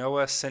picked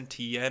Noah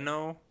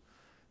Centineo,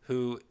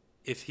 who,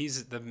 if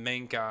he's the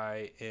main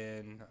guy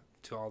in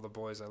To All the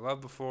Boys I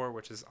Loved Before,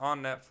 which is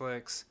on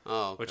Netflix,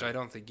 which I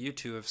don't think you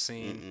two have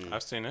seen.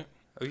 I've seen it.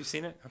 Oh, you've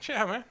seen it?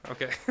 Yeah, man.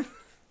 Okay.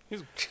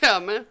 Yeah,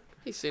 man.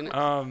 He's seen it.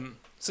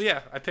 So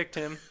yeah, I picked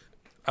him.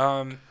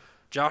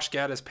 Josh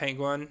Gad as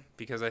Penguin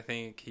because I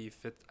think he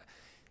fit.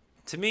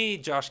 To me,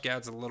 Josh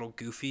Gad's a little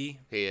goofy.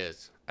 He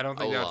is. I don't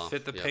think that would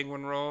fit the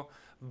Penguin role,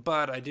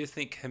 but I do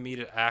think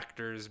comedic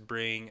actors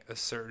bring a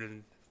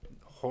certain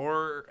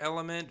horror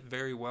element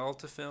very well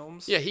to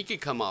films. Yeah, he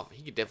could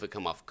definitely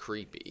come off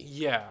creepy.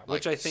 Yeah, like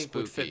which I think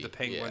spooky. would fit the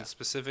Penguin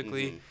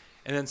specifically.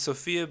 And then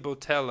Sofia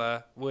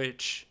Boutella,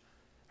 which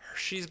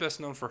she's best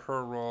known for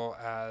her role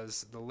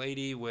as the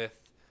lady with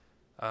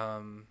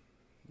no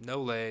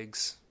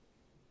legs,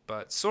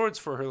 but swords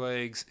for her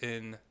legs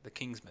in The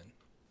Kingsman,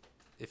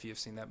 if you've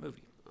seen that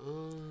movie.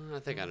 I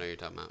think I know what you're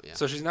talking about, yeah.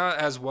 So she's not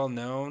as well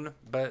known,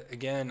 but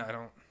again, I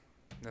don't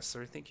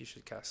necessarily think you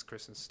should cast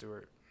Kristen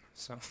Stewart.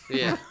 So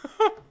yeah.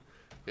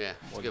 Yeah.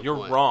 Well,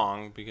 you're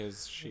wrong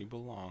because she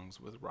belongs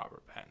with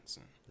Robert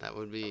Pattinson. That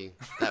would be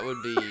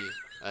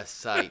a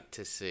sight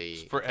to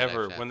see.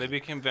 Forever. When they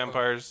became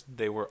vampires,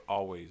 they were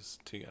always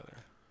together.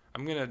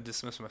 I'm going to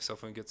dismiss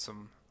myself and get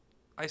some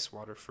ice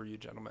water for you,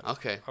 gentlemen.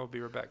 Okay. I'll be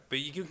right back. But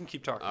you can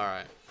keep talking. All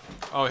right.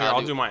 Oh, here,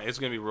 I'll do mine. It's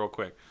going to be real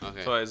quick.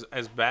 Okay. So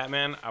as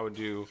Batman, I would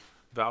do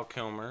Val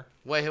Kilmer.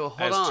 Wait, hold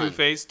as on.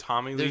 Two-Face,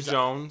 Tommy Lee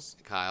Jones.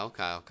 Kyle.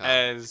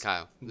 As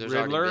There's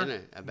Riddler already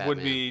been a Batman.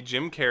 would be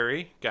Jim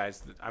Carrey.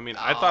 Guys, I mean,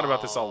 I thought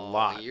about this a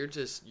lot. You're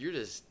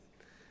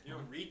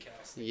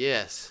recasting.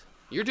 Yes.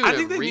 You're doing I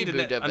think a they need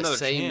reboot of the another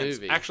same chance.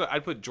 movie. Actually,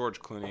 I'd put George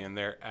Clooney in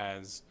there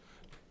as...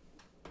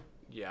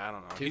 Yeah, I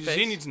don't know. Two-Face?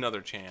 He needs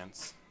another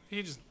chance.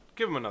 He just...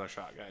 Give him another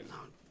shot, guys.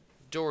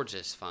 George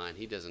is fine.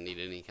 He doesn't need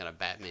any kind of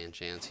Batman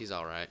chance. He's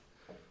all right.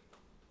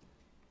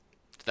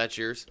 That's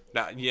yours?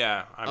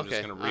 Yeah, I'm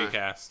just going to all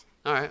recast.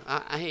 All right.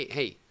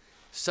 Hey,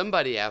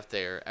 somebody out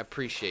there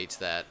appreciates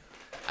that.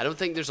 I don't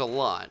think there's a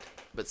lot,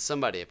 but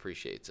somebody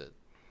appreciates it.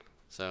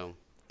 So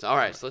all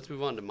right, so let's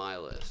move on to my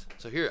list.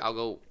 So here, I'll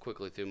go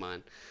quickly through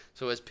mine.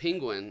 So as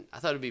Penguin, I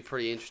thought it'd be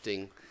pretty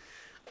interesting.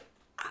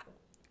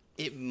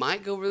 It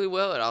might go really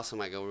well. It also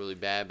might go really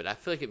bad, but I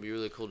feel like it'd be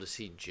really cool to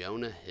see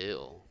Jonah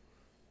Hill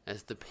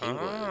as the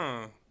Penguin.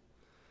 Oh.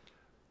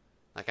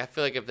 Like, I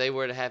feel like if they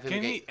were to have him...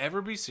 Can he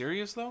ever be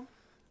serious, though?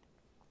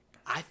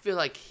 I feel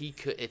like he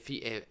could...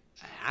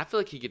 I feel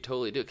like he could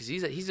totally do it, because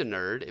he's a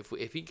nerd.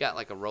 If he got,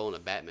 like, a role in a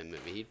Batman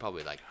movie, he'd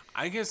probably, like...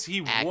 I guess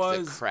he act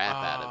was the crap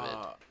out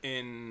of it.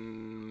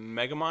 In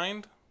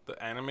Megamind,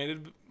 the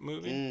animated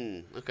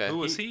movie. Okay. Who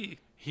was he?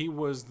 He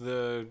was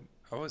the...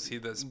 How was he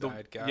this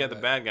bad guy? Yeah, the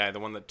bad guy, the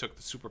one that took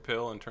the super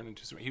pill and turned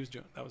into super...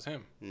 That was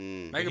him.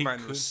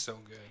 Megamind was so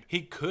good.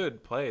 He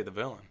could play the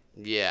villain.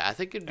 Yeah, I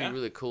think it'd be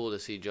really cool to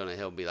see Jonah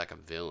Hill be like a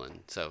villain.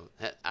 So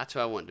that's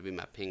who I want to be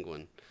my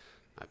Penguin.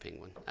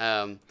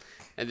 And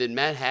then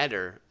Mad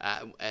Hatter,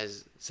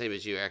 as same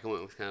as you, Eric, I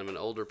went with kind of an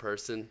older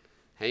person.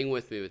 Hang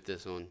with me with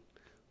this one.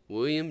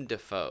 William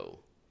Dafoe.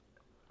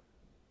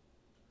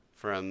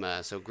 From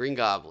Green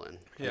Goblin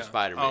from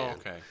Spider-Man. Oh,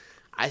 okay.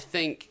 I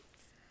think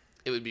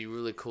it would be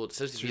really cool.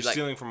 So you're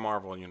stealing from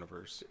Marvel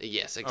Universe.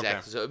 Yes, exactly.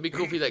 Okay. So it'd be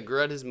cool if he like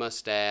grew out his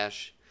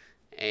mustache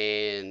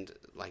and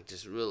like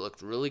just really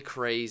looked really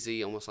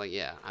crazy, almost like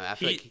I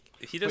feel like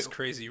he does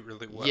crazy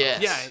really well.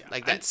 Yes, Yeah,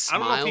 like that I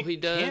smile don't know if he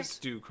does. Can't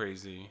do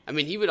crazy. I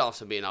mean, he would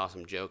also be an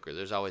awesome Joker.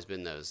 There's always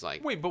been those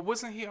like. Wait, but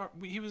wasn't he?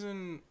 He was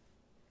in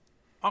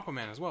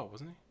Aquaman as well,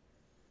 wasn't he?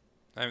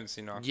 I haven't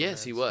seen Aquaman.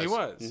 Yes, he was. He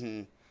was.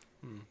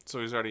 Mm-hmm. So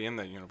he's already in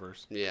that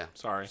universe. Yeah.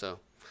 Sorry. So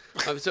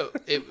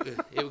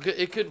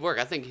it could work.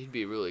 I think he'd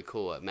be really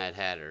cool at Mad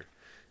Hatter.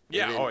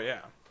 Yeah. Then, yeah.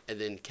 And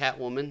then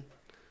Catwoman,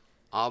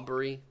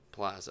 Aubrey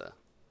Plaza.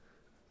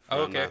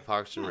 From,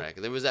 Parks and Rec.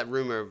 There was that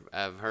rumor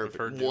of her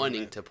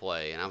wanting to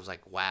play, and I was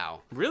like,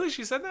 wow. Really?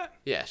 She said that?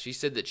 Yeah, she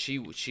said that she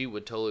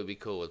would totally be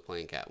cool with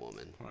playing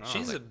Catwoman. Wow.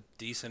 She's a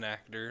decent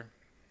actor.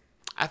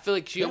 I feel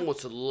like she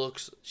almost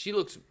looks. She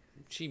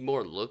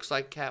more looks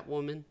like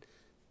Catwoman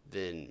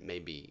than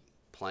maybe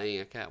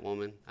playing a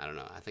Catwoman. I don't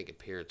know. I think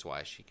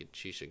appearance-wise,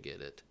 she should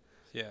get it.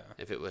 Yeah.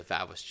 If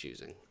I was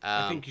choosing,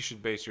 I think you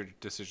should base your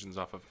decisions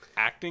off of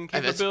acting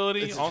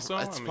capability.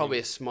 That's probably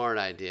a smart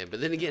idea. But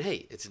then again,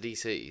 hey, it's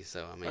DC,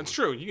 so I mean, that's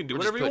true. You can do we're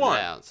whatever just you want.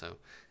 It out, so.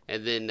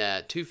 And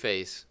then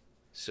Two-Face,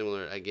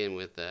 similar again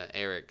with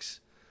Eric's,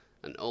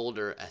 an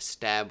older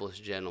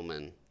established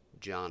gentleman,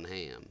 John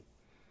Hamm.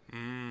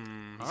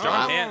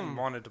 John Hamm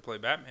wanted to play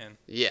Batman.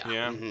 Yeah.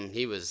 Mm-hmm.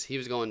 He was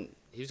going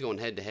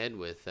head to head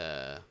with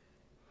Ben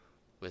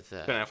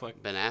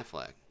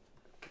Affleck.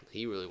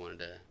 He really wanted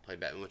to play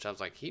Batman, which I was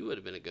like, he would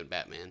have been a good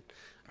Batman.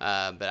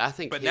 But I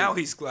think. But now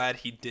he's glad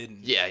he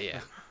didn't. Yeah.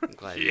 I'm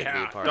glad he didn't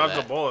be a part dodged of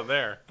that. a bullet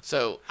there.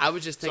 So I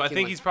was just thinking. So I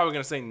think he's probably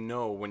going to say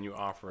no when you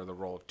offer the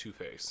role of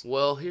Two-Face.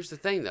 Well, here's the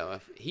thing, though.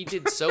 If he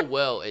did so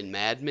well in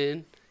Mad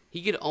Men,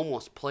 he could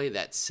almost play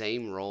that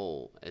same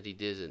role that he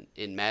did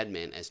in Mad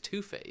Men as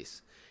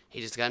Two-Face.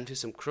 He just got into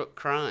some crook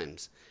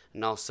crimes,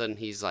 and all of a sudden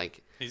he's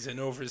like. He's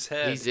in over his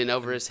head. And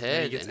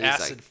he gets and he's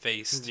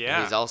acid-faced. Yeah.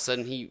 And he's all of a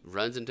sudden he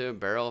runs into a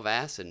barrel of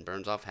acid and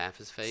burns off half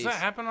his face. Does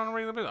that happen on a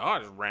regular basis? Oh, I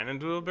just ran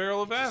into a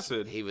barrel of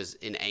acid. He was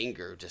in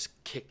anger, just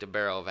kicked a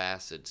barrel of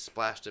acid,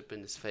 splashed up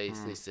in his face,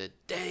 and he said,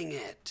 "Dang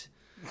it!"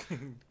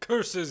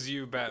 Curses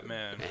you,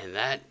 Batman.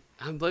 And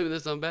I'm blaming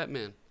this on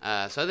Batman. So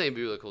I think it'd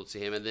be really cool to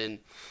see him. And then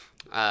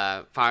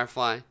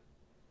Firefly,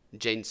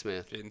 Jaden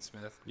Smith.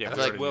 Yeah, I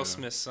feel like Will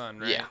Smith's son,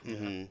 right? Yeah.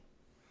 Mm-hmm.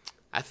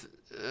 I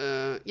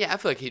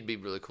feel like he'd be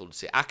really cool to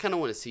see. I kind of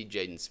want to see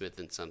Jaden Smith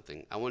in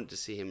something. I wanted to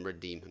see him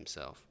redeem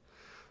himself.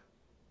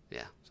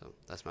 Yeah, so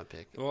that's my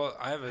pick. Well,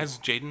 Has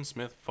Jaden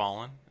Smith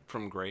fallen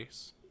from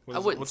grace? I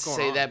wouldn't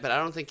say that, but I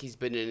don't think he's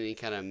been in any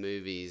kind of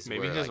movies.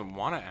 Maybe he doesn't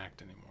want to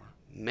act anymore.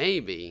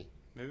 Maybe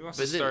he wants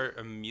to start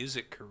a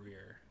music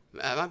career.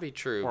 That might be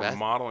true. Or a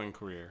modeling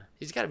career.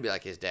 He's got to be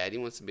like his dad. He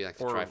wants to be like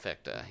the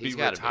trifecta. He's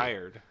got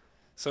retired.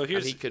 So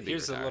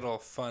here's a little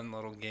fun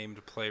little game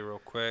to play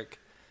real quick.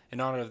 In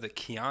honor of the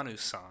Keanu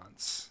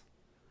Sans,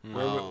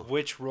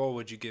 which role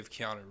would you give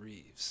Keanu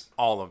Reeves?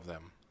 All of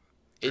them.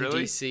 In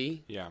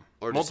DC? Yeah.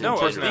 Or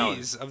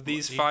of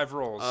these 5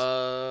 roles.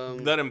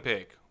 Let him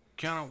pick.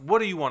 Keanu, what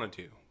do you want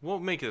to do?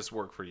 We'll make this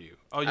work for you.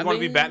 Oh, you want to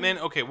be Batman?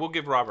 Okay, we'll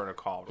give Robert a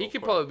call. He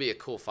could probably be a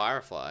cool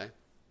Firefly.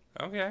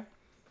 Okay,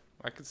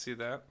 I could see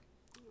that.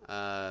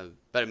 But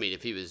I mean,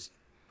 if it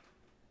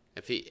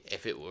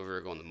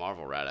were going the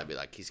Marvel route, I'd be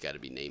like, he's got to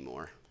be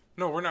Namor.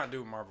 No, we're not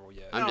doing Marvel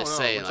yet. I'm just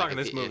saying, we're like, talking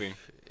this movie.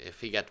 If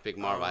he got to pick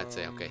Marvel, I'd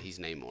say, okay, he's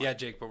Namor. Yeah,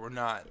 Jake, but we're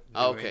not.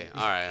 Okay,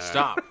 all right.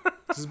 Stop.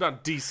 This is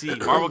about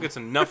DC. Marvel gets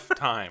enough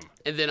time.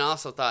 And then I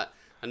also thought,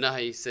 I know how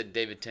you said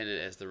David Tennant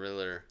as the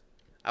Riddler.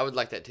 I would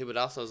like that too, but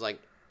also I was like,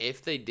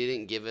 if they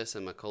didn't give us a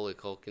Macaulay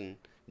Culkin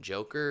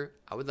Joker,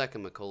 I would like a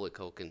Macaulay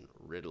Culkin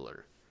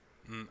Riddler.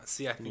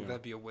 See, I think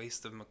that'd be a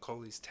waste of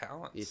Macaulay's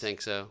talents. You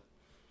think so?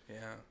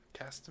 Yeah,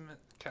 cast him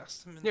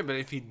in. Yeah, but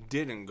if he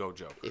didn't go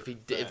Joker,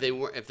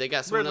 If they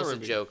got someone else a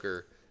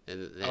Joker,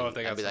 and then if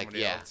they got I'd be like,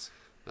 somebody else.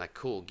 like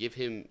cool, give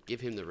him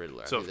the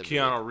Riddler. So if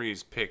Keanu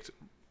Reeves picked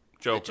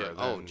Joker,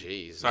 oh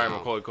jeez, sorry, no.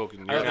 Macaulay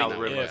Culkin, I you're now don't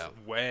the think Riddler.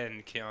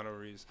 when Keanu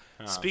Reeves.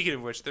 Speaking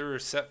of which, there were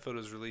set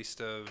photos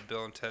released of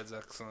Bill and Ted's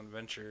Excellent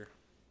Adventure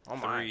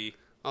 3.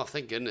 Oh,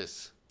 thank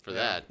goodness for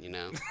that.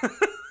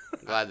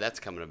 Glad that's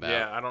coming about.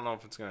 Yeah, I don't know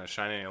if it's gonna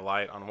shine any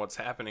light on what's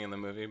happening in the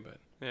movie, but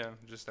Yeah,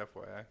 just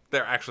FYI.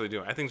 they're actually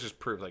doing. I think it's just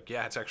proof, like,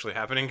 yeah, it's actually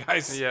happening,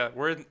 guys. Yeah,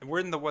 we're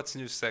in the What's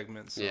News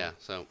segment. So. Yeah.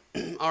 So,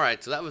 all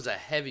right. So that was a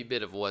heavy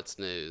bit of what's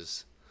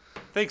news.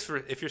 Thanks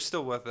if you're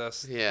still with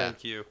us. Yeah.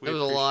 Thank you. There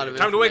was a lot of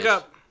Time to wake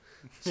up.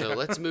 So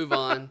let's move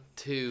on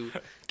to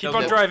Keep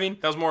on driving.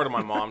 That was more to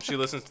my mom. She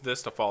listens to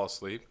this to fall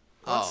asleep.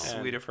 That's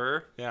sweet of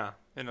her. Yeah.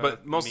 In a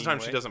But most of the time,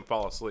 mean she way. doesn't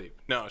fall asleep.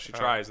 No, she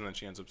tries, and then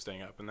she ends up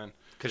staying up. And then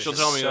she'll she's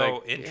tell me, so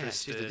like,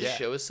 interested. The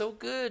show is so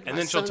good. and My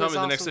then she'll son tell is me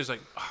the next awesome. day, she's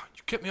like, oh,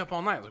 you kept me up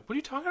all night. I was like, what are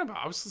you talking about?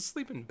 I was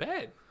asleep in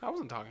bed. I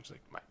wasn't talking. She's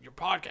like, your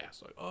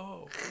podcast. Like,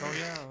 oh. Oh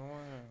yeah.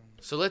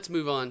 So let's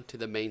move on to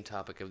the main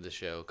topic of the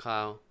show.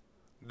 Kyle,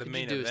 The could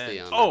main you do us the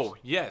event. honors? Oh,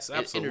 yes,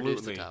 Introduce the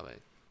absolutely.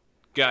 topic.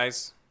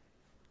 Guys,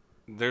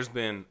 there's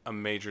been a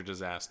major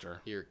disaster.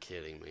 You're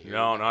kidding me.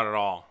 No, not at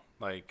all.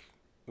 Like,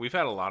 we've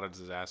had a lot of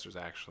disasters,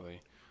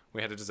 actually.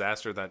 We had a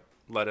disaster that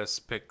let us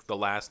pick the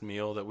last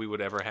meal that we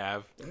would ever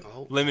have,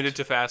 Oh. limited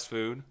to fast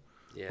food.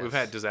 Yes. We've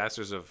had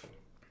disasters of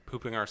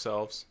pooping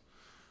ourselves,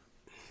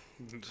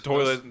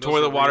 Those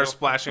toilet are water real.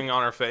 splashing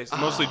on our face.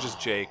 Mostly just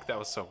Jake. That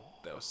was so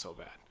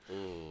bad.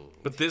 Ooh.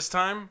 But this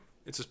time,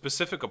 it's a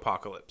specific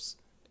apocalypse.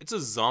 It's a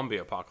zombie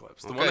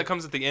apocalypse, the one Okay. that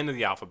comes at the end of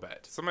the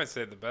alphabet. Some might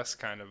say the best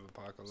kind of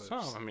apocalypse. So,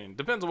 I mean,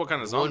 depends on what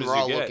kind of One zombies we're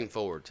all you get. looking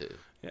forward to.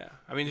 Yeah,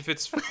 I mean, if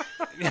it's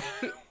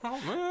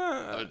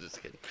I'm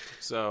just kidding.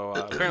 so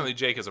apparently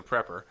Jake is a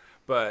prepper,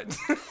 but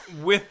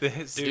with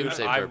this, Dude,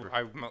 Doomsday I'm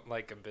prepper.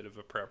 like a bit of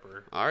a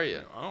prepper. Are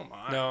you? oh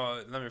my,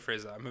 No, let me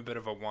phrase that. I'm a bit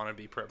of a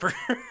wannabe prepper.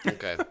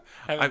 Okay.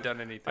 Haven't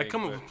done anything. I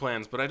come up but- with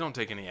plans, but I don't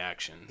take any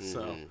action.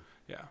 So Mhm.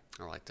 yeah,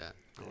 I like that.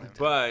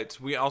 but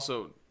we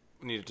also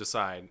need to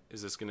decide: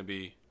 is this going to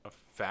be a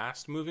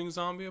fast-moving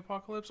zombie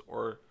apocalypse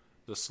or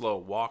the slow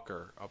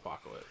walker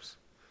apocalypse?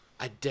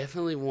 I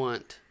definitely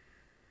want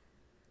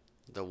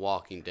the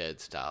Walking Dead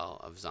style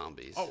of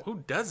zombies. Oh,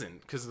 who doesn't?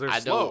 Because they're I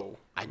slow.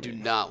 I do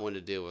not want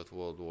to deal with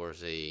World War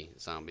Z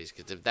zombies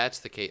because if that's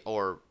the case,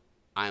 or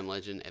I Am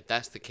Legend, if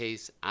that's the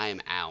case, I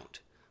am out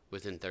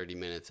within 30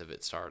 minutes of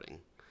it starting.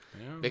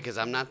 Yeah. Because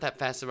I'm not that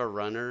fast of a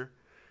runner,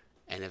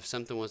 and if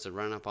something was to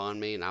run up on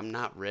me and I'm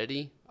not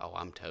ready, oh,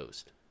 I'm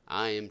toast.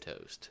 I am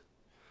toast.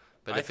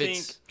 But I if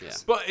it's think- yeah,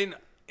 But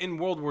in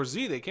World War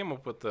Z, they came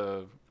up with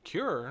the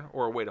cure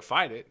or a way to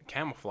fight it: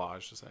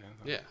 camouflage. To say,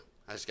 yeah,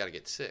 I just got to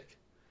get sick.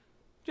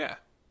 yeah.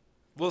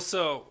 Well,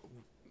 so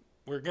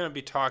we're gonna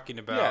be talking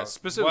about Yeah,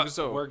 specifically, what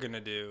so- we're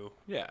gonna do.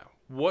 Yeah.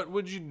 What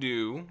would you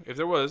do if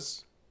there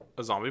was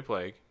a zombie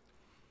plague?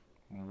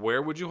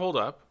 Where would you hold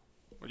up?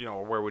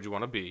 Or where would you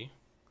want to be?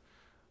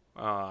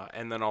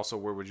 And then also,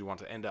 where would you want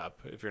to end up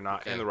if you're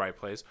not in Okay. the right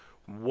place?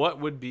 What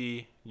would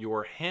be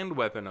your hand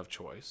weapon of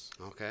choice?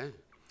 Okay.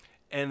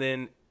 And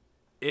then,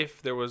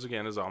 if there was,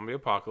 again, a zombie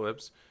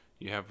apocalypse,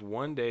 you have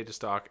 1 day to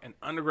stock an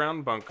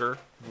underground bunker.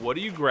 What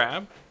do you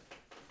grab?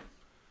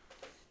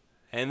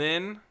 And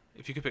then,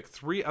 if you could pick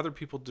 3 other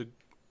people to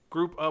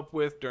group up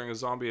with during a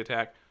zombie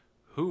attack,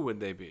 who would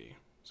they be?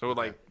 So,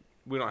 like,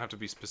 we don't have to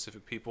be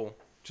specific people,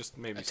 just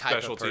maybe A type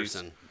of specialties.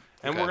 person.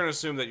 And Okay. we're going to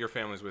assume that your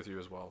family's with you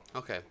as well.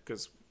 Okay.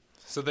 Because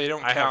So they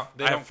don't I count. have,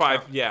 They I don't have 5.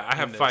 count Yeah, I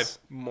have in 5 this.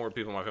 more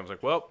people in my family.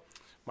 Like, well,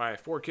 my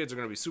 4 kids are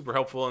going to be super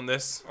helpful in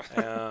this.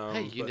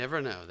 Hey, you but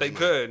never know. They might.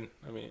 could.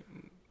 I mean,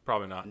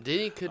 probably not.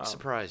 Denny could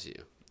surprise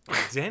you.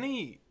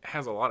 Denny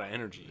has a lot of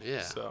energy.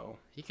 Yeah. So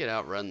He could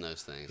outrun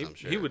those things, I'm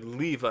sure. he would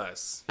leave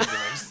us. He'd be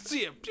like,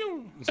 see ya,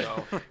 pew.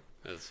 So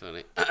That's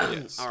funny.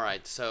 Yes. All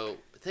right, so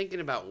thinking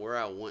about where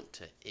I want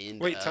to end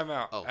Wait, up. time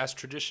out. Oh, As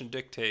tradition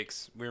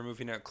dictates, we're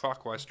moving in a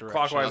clockwise direction.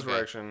 clockwise Okay.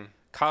 direction.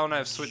 Kyle and I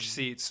have switched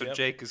seats, so Yep.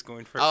 Jake is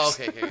going first. oh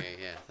okay,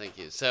 yeah, thank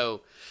you.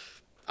 So,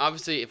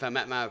 obviously, if I'm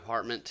at my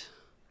apartment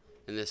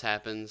and this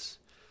happens,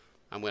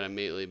 I'm going to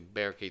immediately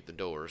barricade the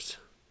doors.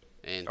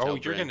 And Oh, tell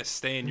you're Brent- going to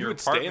stay in You your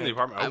would apartment. stay in the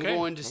apartment. I'm Okay.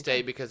 going to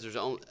stay because there's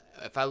only...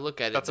 If I look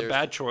at it, That's a there's...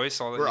 bad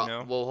choice, I'll let we're you all-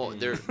 know. Well,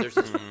 there's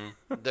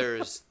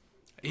there's...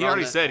 He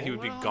already Ron, said he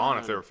would be gone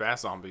if there were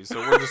fast zombies. So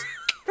we're just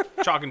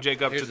chalking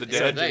Jake up Here's to the the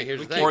dead, thing,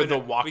 here's the thing. or the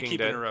We Walking keep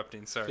Dead.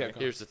 interrupting, sorry. Yeah,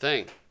 Here's the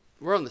thing.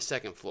 we're on the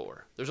second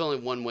floor. There's only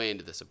one way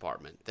into this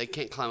apartment. They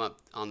can't climb up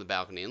on the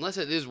balcony. Unless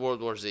it is World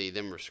War Z,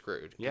 then we're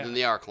screwed. Yeah. Then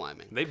they are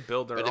climbing. They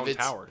build their own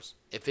towers.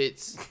 If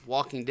it's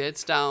Walking Dead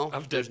style,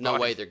 there's no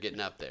way they're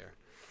getting up there.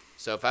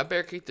 So if I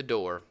barricade the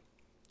door,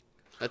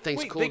 let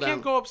things cool down. They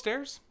can't go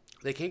upstairs?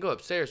 They can go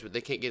upstairs, but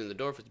they can't get in the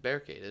door if it's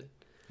barricaded.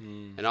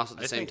 And also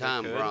at the same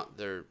time,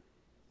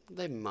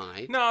 they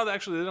might. No,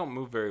 actually, they don't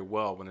move very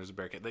well when there's a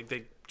barricade.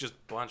 They just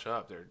bunch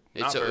up. They're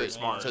not very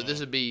smart. So this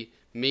would be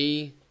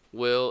me,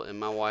 Will, and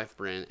my wife,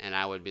 Bryn, and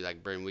I would be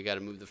like, Bryn, we got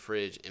to move the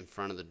fridge in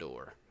front of the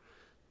door.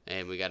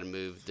 And we got to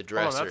move the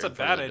dresser in front of the door.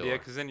 That's a bad idea,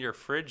 because then your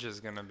fridge is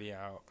going to be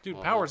out.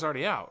 Dude, power's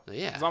already out.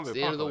 Yeah, it's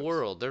the end of the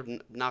world. They're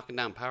knocking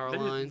down power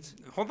lines.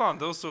 Hold on.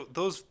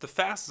 The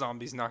fast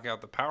zombies knock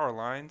out the power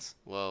lines.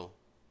 Well,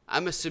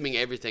 I'm assuming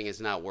everything is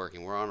not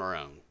working. We're on our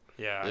own.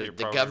 Yeah,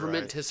 the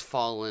government has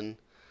fallen.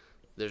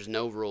 There's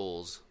no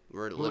rules.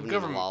 We're living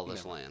in a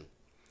lawless land.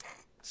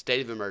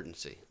 State of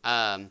emergency.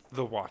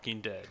 The Walking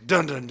Dead.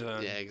 Dun, dun,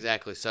 dun. Yeah,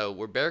 exactly. So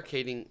we're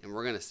barricading, and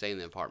we're going to stay in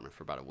the apartment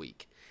for about a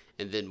week.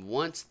 And then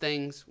once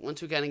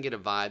we kind of get a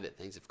vibe that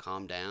things have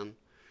calmed down,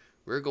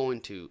 we're going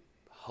to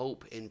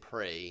hope and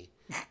pray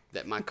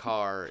that my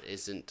car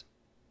isn't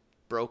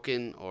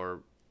broken or,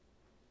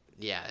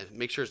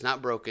 make sure it's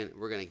not broken.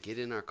 We're going to get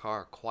in our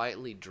car,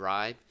 quietly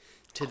drive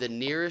to the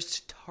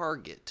nearest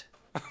Target.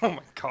 Oh,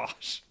 my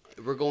gosh.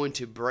 We're going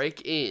to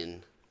break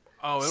in.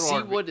 Oh,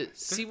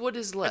 see what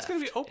is left. It's going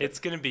to be open. It's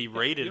going to be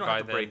rated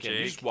by then, Jake.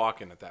 You just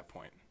walk in at that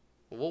point.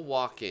 We'll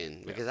walk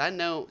in because I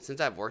know,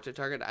 since I've worked at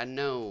Target, I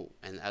know,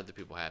 and other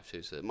people have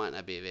too, so it might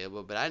not be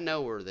available, but I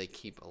know where they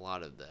keep a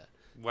lot of the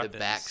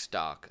back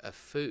stock of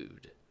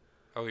food.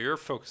 Oh, you're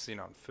focusing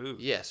on food.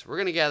 Yes, we're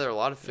going to gather a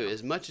lot of food,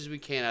 as much as we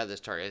can out of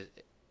this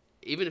Target.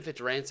 Even if it's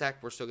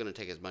ransacked, we're still going to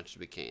take as much as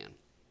we can.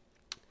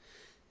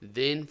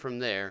 Then from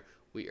there,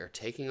 we are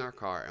taking our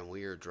car and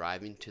we are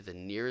driving to the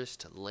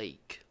nearest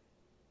lake.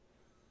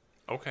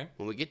 Okay.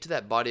 When we get to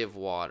that body of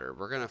water,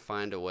 we're going to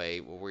find a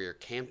way where we are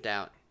camped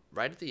out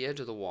right at the edge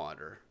of the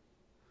water.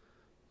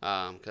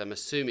 Because I'm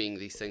assuming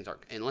these things are,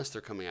 unless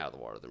they're coming out of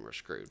the water, then we're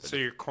screwed. So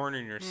you're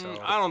cornering yourself.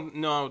 I don't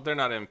know. They're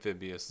not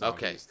amphibious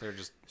zombies. Okay. They're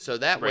just so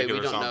that way we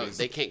don't zombies.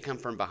 know. They can't come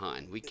from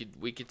behind. We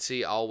could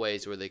see all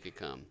ways where they could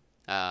come.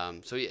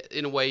 So yeah,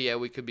 in a way,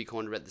 we could be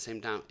cornered, but at the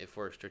same time, if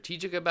we're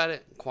strategic about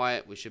it,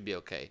 quiet, we should be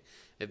okay.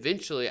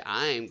 Eventually,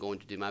 I am going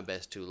to do my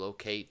best to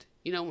locate.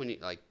 You know, when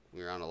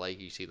you're on a lake,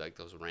 you see like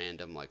those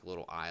random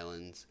little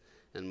islands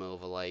in the middle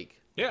of a lake.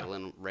 Yeah. A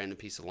little random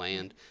piece of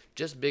land,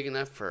 just big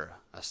enough for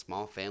a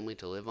small family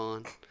to live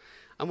on.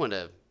 I'm going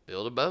to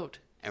build a boat,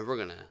 and we're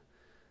going to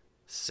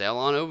sail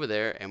on over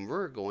there, and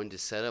we're going to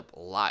set up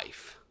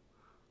life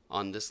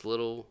on this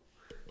little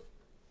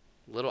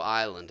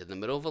island in the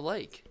middle of a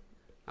lake.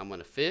 I'm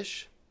going to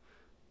fish,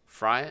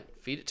 fry it,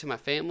 feed it to my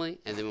family,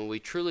 and then when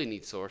we truly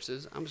need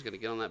sources, I'm just going to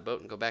get on that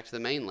boat and go back to the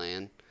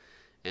mainland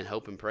and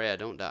hope and pray I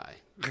don't die.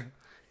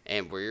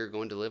 And we're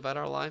going to live out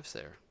our lives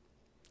there.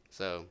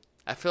 So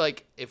I feel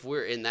like if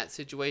we're in that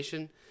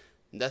situation,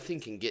 nothing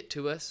can get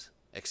to us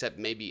except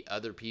maybe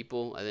other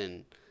people. And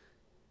then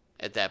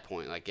at that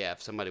point,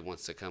 if somebody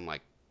wants to come,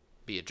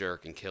 be a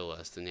jerk and kill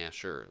us, then yeah,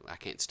 sure, I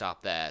can't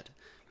stop that.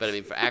 But I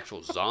mean, for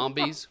actual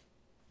zombies,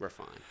 we're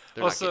fine.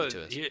 They're not getting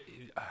to us.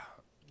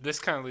 This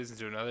kind of leads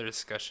into another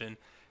discussion.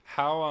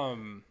 How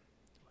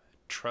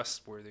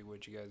trustworthy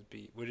would you guys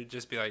be? Would it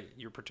just be like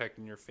you're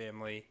protecting your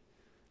family?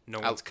 No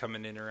one's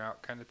coming in or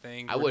out kind of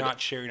thing. We're not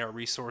sharing our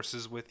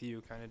resources with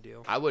you kind of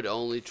deal. I would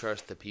only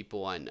trust the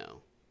people I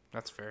know.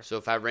 That's fair. So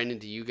if I ran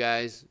into you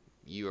guys,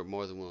 you are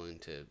more than willing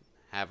to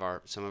have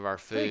some of our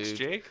food. Thanks,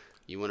 Jake.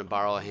 You want to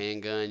borrow a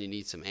handgun, you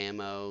need some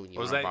ammo, you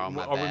want to borrow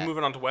my bat. Are we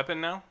moving on to weapon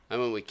now? I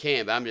mean, we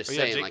can, but I'm just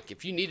saying, Jake,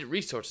 if you needed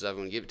resources, I'm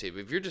going to give it to you. But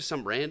if you're just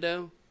some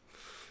rando,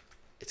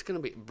 it's going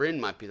to be,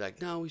 Bryn might be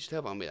like, no, we should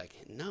help. I'm going to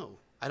be like, no,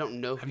 I don't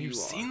know who you are. Have you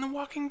seen The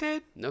Walking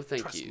Dead? No,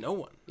 thank Trust you. no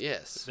one.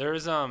 Yes.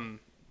 There's,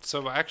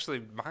 so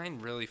actually, mine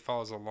really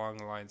falls along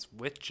the lines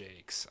with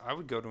Jake's. I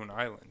would go to an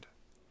island.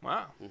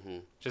 Wow. Mm-hmm.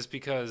 Just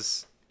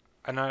because,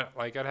 I'd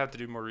have to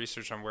do more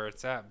research on where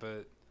it's at,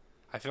 but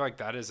I feel like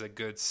that is a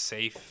good,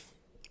 safe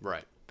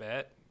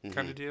bet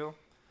kind of deal.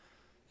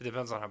 It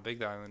depends on how big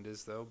the island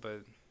is, though,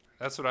 but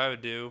that's what I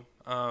would do.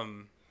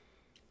 So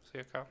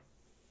yeah, Kyle?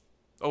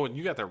 Oh, and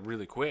you got there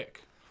really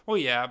quick. Well,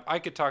 yeah, I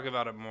could talk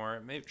about it more.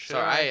 Maybe.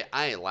 Sorry,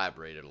 I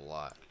elaborated a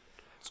lot.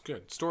 It's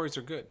good. Stories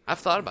are good. I've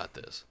thought about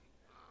this.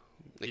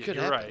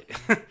 You're right.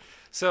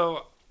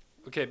 So,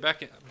 okay,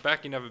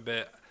 backing up a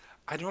bit.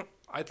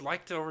 I'd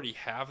like to already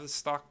have a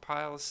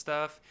stockpile of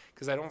stuff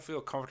because I don't feel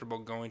comfortable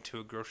going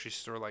to a grocery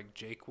store like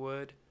Jake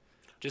would.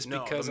 Just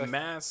because the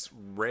mass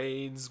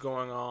raids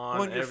going on.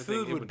 When your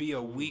food would be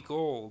a week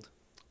old.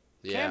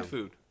 Yeah. Canned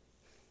food.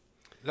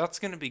 That's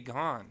gonna be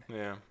gone.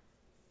 Yeah.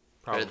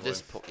 Probably. But at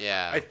this point,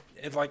 yeah.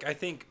 I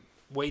think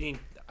waiting.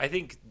 I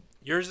think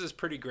yours is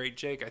pretty great,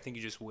 Jake. I think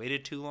you just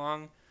waited too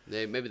long.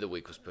 Maybe the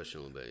week was pushing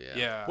a little bit, yeah.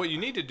 Yeah. What you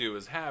need to do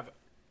is have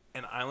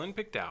an island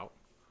picked out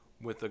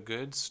with a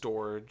good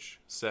storage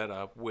set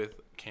up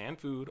with canned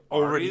food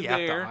already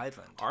there. at the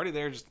island. Already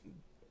there, just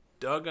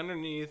dug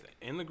underneath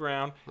in the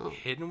ground,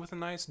 hidden with a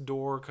nice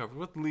door covered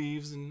with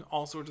leaves and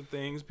all sorts of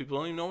things. People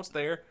don't even know it's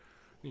there.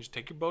 You just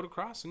take your boat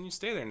across and you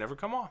stay there, never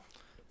come off.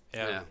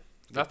 Yeah.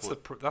 That's the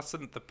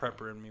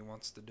prepper in me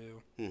wants to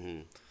do.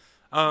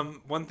 Mm-hmm.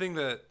 One thing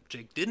that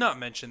Jake did not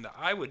mention that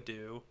I would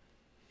do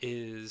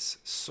is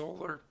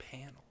solar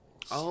panels.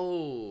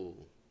 Oh.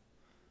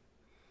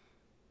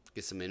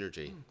 Get some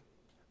energy.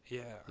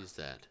 Yeah. Use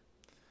that.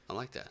 I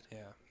like that. Yeah.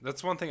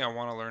 That's one thing I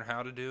want to learn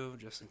how to do,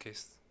 just in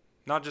case,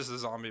 not just the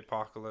zombie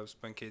apocalypse,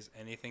 but in case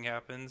anything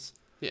happens.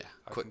 Yeah.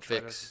 Quick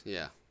fix.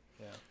 Yeah.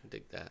 Yeah.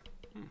 Dig that.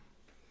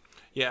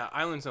 Yeah,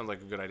 island sounds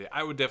like a good idea.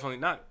 I would definitely,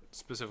 not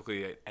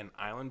specifically an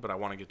island, but I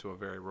want to get to a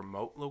very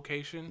remote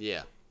location.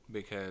 Yeah.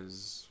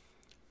 Because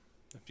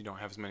if you don't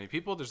have as many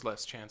people, there's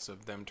less chance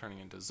of them turning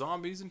into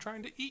zombies and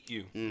trying to eat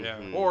you. Mm-hmm.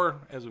 Yeah.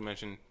 Or, as we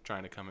mentioned,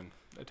 trying to come and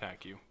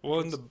attack you. Well,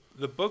 in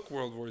the book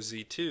World War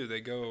Z 2, they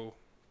go,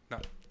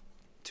 not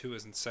 2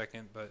 isn't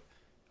second, but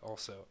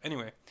also.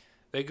 Anyway,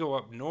 they go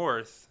up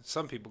north.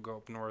 Some people go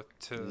up north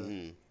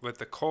to with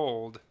the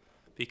cold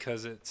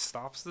because it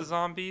stops the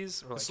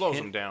zombies. Or it slows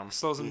them down.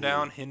 Slows them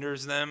down,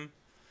 hinders them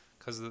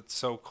because it's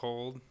so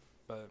cold.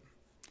 But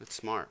it's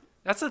smart.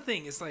 That's the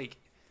thing. It's like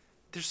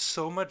there's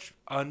so much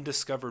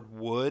undiscovered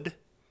wood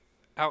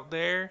out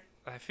there.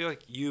 I feel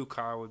like you,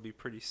 Kyle, would be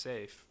pretty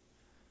safe.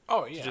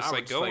 Oh, yeah. Just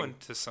like go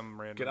into some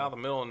random... Get out of the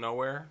middle of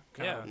nowhere.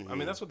 Yeah. I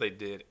mean, that's what they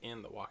did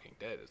in The Walking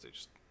Dead, is they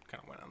just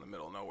kind of went out in the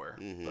middle of nowhere.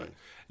 But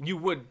you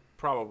would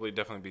probably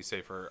definitely be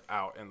safer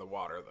out in the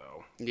water,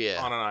 though.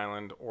 Yeah. On an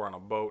island or on a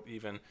boat,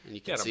 even. And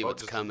you can see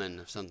what's coming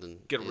if something.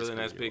 Get a really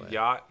nice big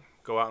yacht,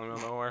 go out in the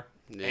middle of nowhere,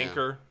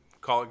 anchor,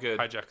 call it good.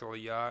 Hijack a little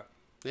yacht.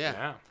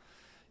 Yeah.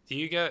 Do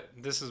you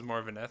get... This is more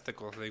of an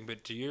ethical thing,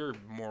 but do your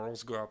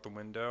morals go out the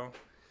window?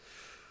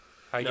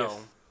 No.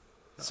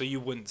 So you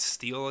wouldn't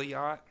steal a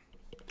yacht?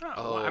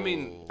 No, I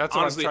mean, that's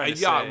honestly, what I'm a trying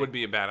to yacht say. would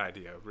be a bad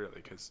idea,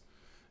 really, because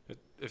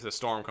if the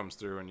storm comes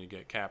through and you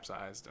get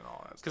capsized and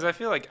all that Because stuff. I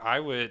feel like I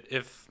would,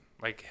 if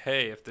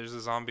there's a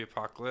zombie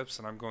apocalypse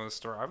and I'm going to the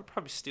store, I would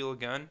probably steal a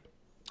gun.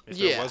 If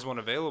there was one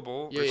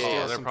available. Yeah, or yeah,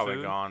 steal they're some probably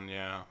food. gone,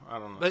 yeah. I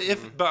don't know.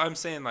 But I'm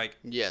saying, like,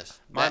 Yes.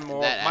 my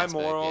aspect,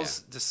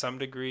 morals, to some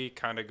degree,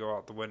 kind of go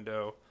out the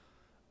window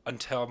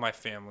until my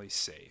family's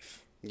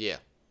safe. Yeah.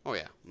 Oh,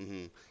 yeah.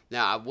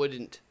 Now, I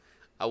wouldn't,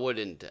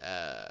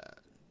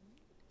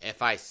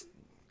 if I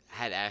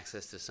had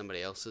access to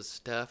somebody else's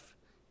stuff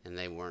and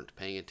they weren't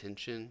paying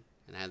attention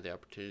and had the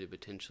opportunity to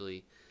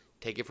potentially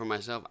take it for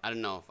myself, I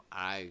don't know if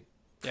I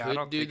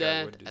could do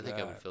that. I think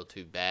I would feel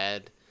too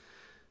bad.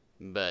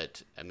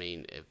 But, I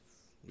mean, I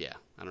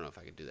don't know if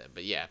I could do that.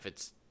 But, yeah,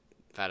 if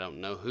I don't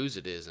know whose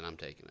it is, and I'm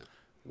taking it.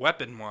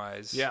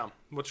 Weapon-wise. Yeah.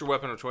 What's your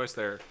weapon of choice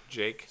there,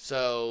 Jake?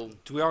 So,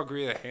 do we all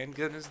agree that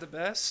handgun is the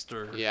best?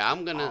 Or yeah,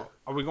 I'm going to...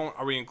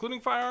 Are we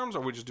including firearms, or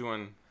are we just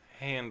doing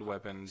hand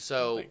weapons?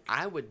 So,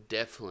 I would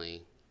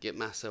definitely get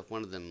myself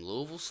one of them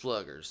Louisville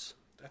Sluggers.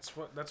 That's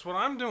what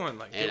I'm doing.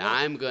 Like, And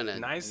I'm going to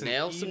nice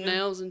nail some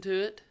nails into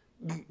it,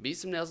 beat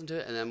some nails into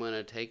it, and I'm going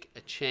to take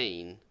a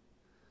chain,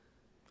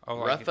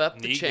 rough up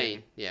the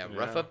chain. Yeah,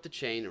 rough up the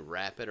chain and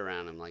wrap it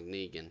around him like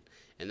Negan.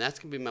 And that's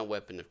going to be my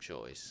weapon of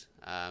choice.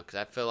 Because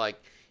I feel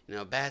like,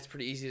 a bat's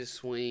pretty easy to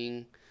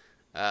swing.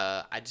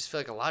 I just feel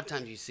like a lot of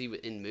times you see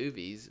in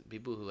movies,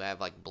 people who have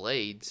like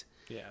blades,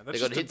 that's they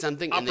go to hit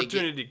something and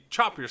opportunity to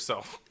chop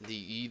yourself. You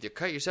either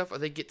cut yourself or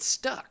they get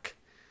stuck.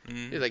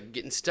 You're like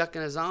getting stuck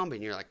in a zombie,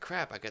 and you're like,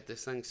 "Crap! I got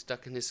this thing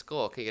stuck in his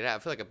skull. I can't get it out." I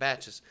feel like a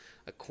bat's just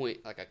a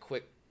quick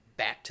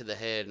bat to the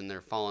head, and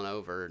they're falling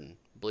over and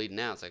bleeding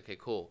out. It's like, okay,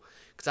 cool.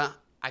 Because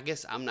I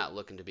guess I'm not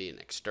looking to be an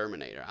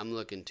exterminator. I'm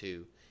looking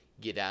to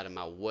get out of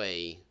my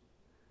way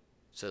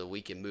so that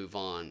we can move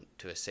on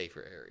to a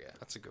safer area.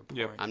 That's a good point.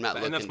 Yep. I'm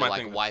not looking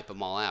to wipe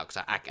them all out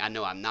because I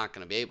know I'm not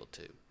going to be able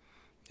to.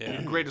 Yeah.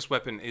 Your greatest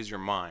weapon is your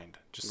mind.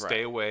 Just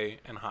stay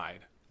away and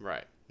hide.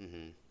 Right.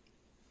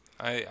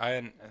 It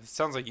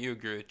sounds like you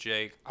agree with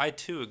Jake. I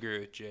too agree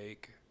with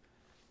Jake.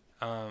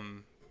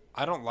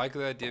 I don't like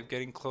the idea of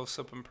getting close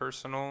up and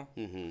personal.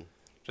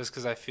 Just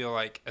because I feel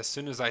like as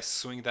soon as I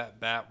swing that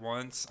bat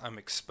once, I'm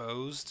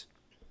exposed.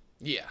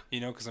 Yeah.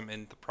 Because I'm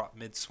in the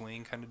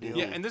mid-swing kind of deal.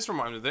 Yeah, and this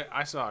reminds me,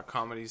 I saw a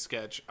comedy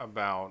sketch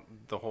about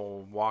the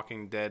whole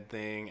Walking Dead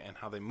thing and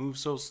how they move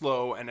so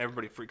slow and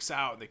everybody freaks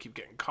out and they keep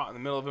getting caught in the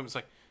middle of them. It's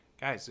like,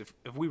 guys, if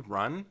we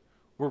run,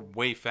 we're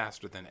way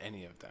faster than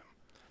any of them.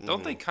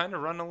 Don't they kind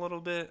of run a little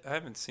bit? I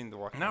haven't seen The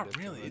Walking Dead. Not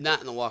really. Not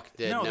in The Walking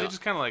Dead, no. They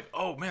just kind of like,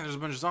 oh, man, there's a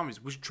bunch of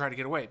zombies. We should try to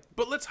get away.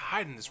 But let's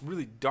hide in this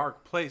really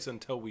dark place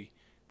until we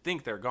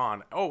think they're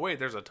gone. Oh, wait,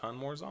 there's a ton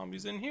more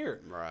zombies in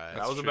here. Right.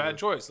 That was a bad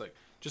choice. Like,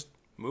 just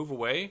move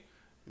away,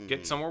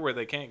 get somewhere where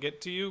they can't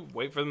get to you,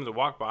 wait for them to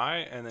walk by,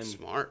 and then...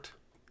 Smart.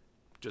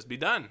 Just be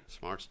done.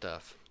 Smart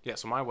stuff. Yeah,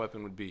 so my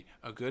weapon would be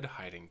a good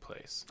hiding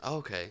place.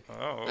 Okay.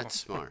 Oh. That's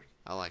smart.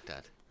 I like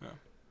that.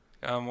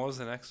 Yeah. What was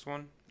the next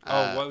one?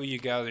 What would you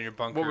gather in your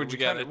bunker? What would you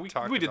gather?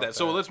 We did that.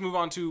 So let's move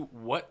on to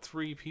what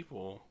 3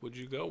 people would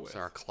you go with? It's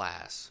our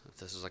class. If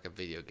this is like a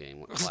video game,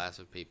 what class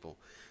of people?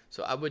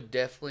 So I would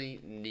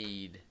definitely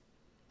need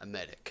a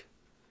medic.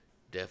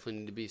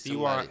 definitely need to be You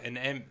somebody.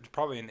 want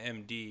probably an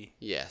MD.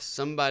 Yes,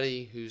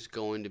 somebody who's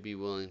going to be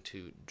willing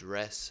to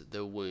dress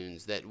the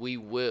wounds that we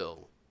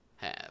will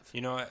have.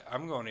 You know what?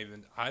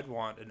 I'd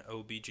want an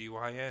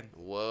OBGYN.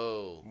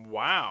 Whoa.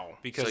 Wow.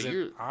 Because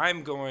So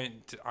I'm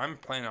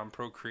planning on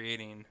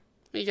procreating.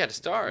 You got to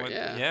start,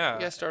 yeah. Yeah. You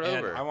got to start and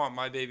over. I want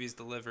my babies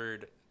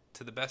delivered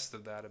to the best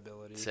of that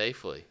ability.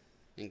 Safely.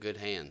 In good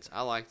hands.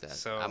 I like that.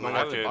 So, I No might more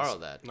have to kids. borrow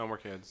that. No more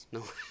kids.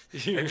 No.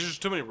 There's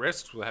just too many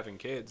risks with having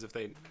kids.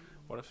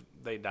 What if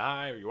they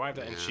die or your wife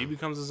dies and she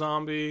becomes a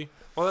zombie?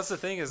 Well, that's the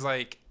thing is,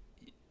 like,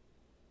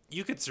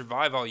 you could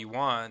survive all you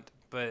want,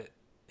 but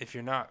if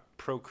you're not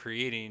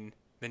procreating,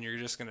 then you're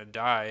just going to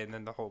die, and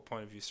then the whole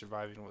point of you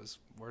surviving was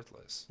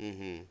worthless.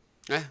 Mm-hmm.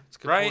 Yeah, it's a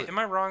good Right? point. Am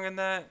I wrong in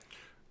that?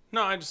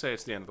 No, I just say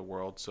it's the end of the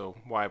world, so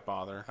why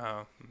bother?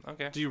 Oh,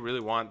 okay. Do you really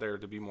want there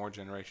to be more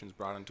generations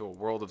brought into a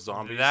world of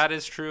zombies? That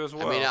is true as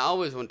well. I mean, I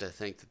always want to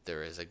think that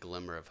there is a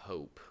glimmer of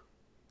hope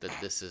that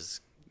this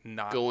is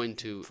Not going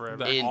to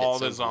forever. end all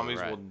at the some point, zombies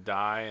right? will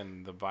die,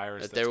 and the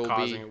virus That there that's will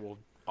causing be- it will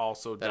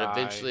also That die.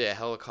 eventually a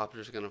helicopter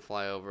is going to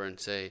fly over and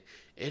say,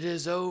 "It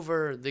is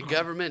over. The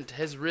government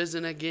has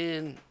risen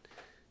again.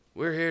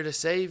 We're here to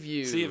save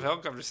you." See, if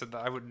helicopter said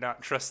that, I would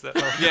not trust that.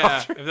 Yeah,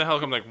 Helicopter. if the hell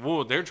comes like,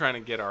 whoa, they're trying to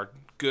get our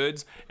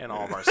goods and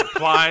all of our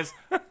supplies.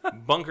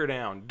 Bunker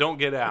down. Don't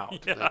get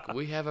out. Like,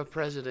 we have a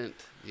president.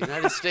 The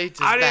United States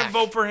is I back. didn't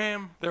vote for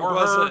him There or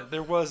was her.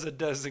 there was a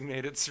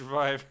designated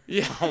survivor.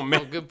 Yeah. Oh,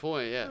 man. Oh, good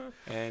point. Yeah.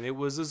 And it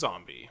was a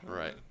zombie.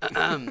 Right.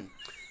 And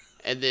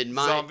then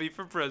Zombie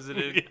for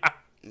president.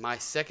 my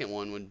second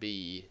one would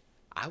be,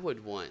 I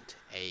would want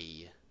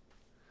a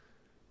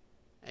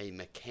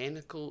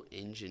mechanical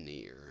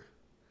engineer.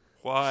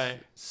 Why?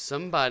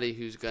 Somebody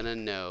who's gonna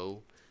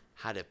know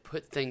how to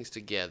put things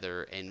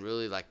together and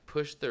really like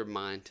push their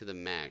mind to the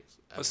max.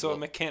 of So a what-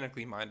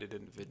 mechanically minded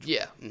individual.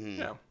 yeah. Mm-hmm.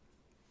 Yeah.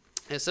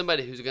 And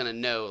somebody who's gonna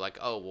know, like,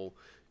 oh well,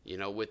 you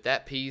know, with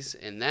that piece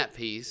and that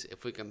piece,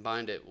 if we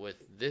combined it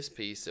with this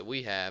piece that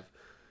we have,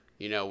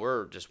 you know,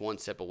 we're just one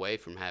step away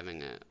from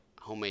having a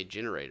homemade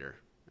generator.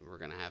 We're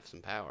gonna have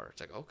some power.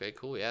 It's like, okay,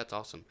 cool, yeah, it's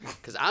awesome.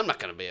 Because I'm not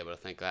gonna be able to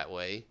think that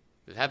way.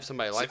 To have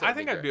somebody like that. I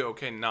think I'd be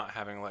okay not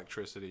having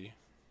electricity.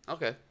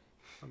 Okay.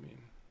 I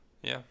mean,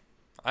 Yeah.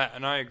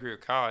 I agree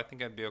with Kyle. I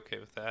think I'd be okay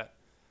with that.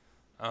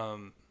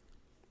 I'm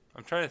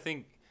trying to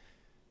think.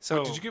 So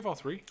wait, did you give all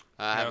three?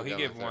 no, he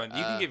gave one.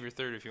 You can give your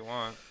third if you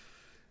want.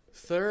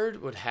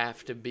 Third would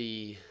have to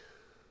be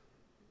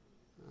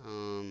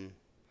an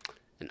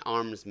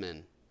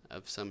armsman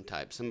of some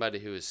type. Somebody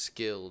who is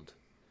skilled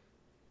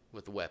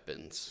with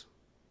weapons.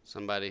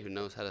 Somebody who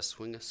knows how to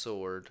swing a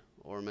sword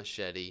or a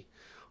machete.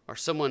 Or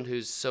someone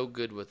who's so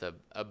good with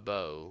a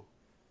bow,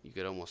 you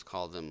could almost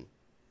call them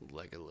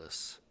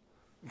Legolas.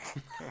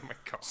 Oh my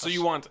gosh. So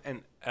you want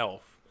an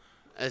elf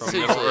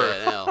Essentially, Middle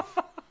Earth. an elf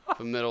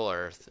from Middle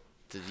Earth.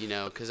 You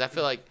know, because I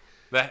feel like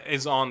that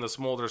is on the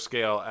smolder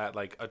scale at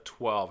like a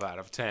 12 out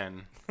of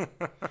 10.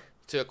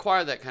 to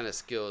acquire that kind of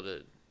skill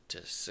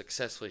to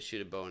successfully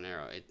shoot a bow and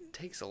arrow, it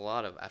takes a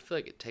lot of, I feel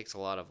like it takes a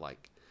lot of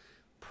like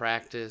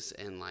practice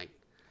and like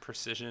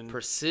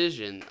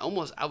precision.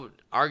 almost I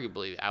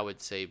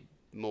would say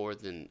more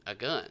than a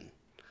gun.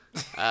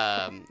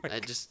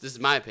 This is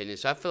my opinion.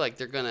 So I feel like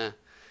they're gonna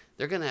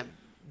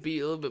be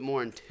a little bit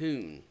more in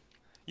tune.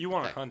 You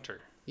want a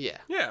hunter. Yeah.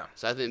 Yeah.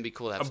 So I think it'd be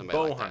cool to have A somebody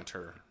bow like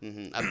hunter.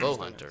 that. A bow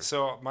hunter.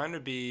 So mine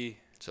would be.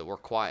 So we're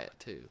quiet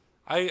too.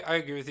 I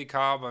agree with you,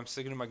 Kyle, but I'm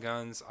sticking to my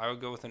guns. I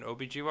would go with an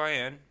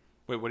OBGYN.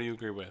 Wait, what do you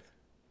agree with?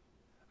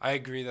 I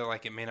agree that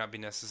like it may not be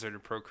necessary to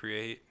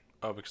procreate.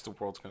 Oh, because the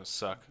world's going to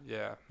suck.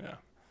 Yeah. Yeah.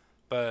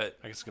 But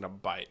I guess it's going to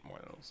bite more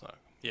than it'll suck.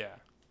 yeah.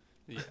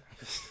 Yeah.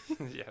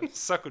 Yeah.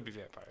 Suck would be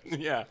vampires.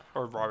 Yeah.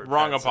 Or Robert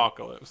Wrong Pattinson.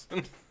 apocalypse.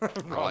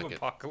 Wrong I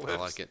apocalypse.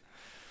 like it.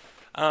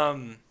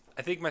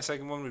 I think my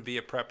second one would be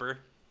a prepper.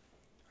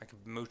 I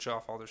could mooch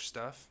off all their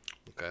stuff.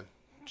 Okay.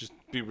 Just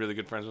be really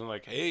good friends with them.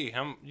 Like, hey,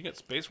 you got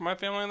space for my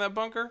family in that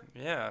bunker?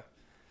 Yeah.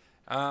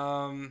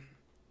 And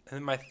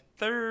then my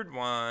third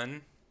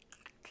one.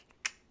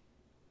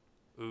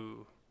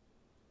 Ooh.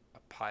 A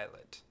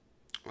pilot.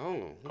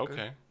 Oh.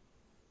 Okay.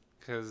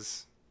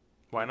 Because,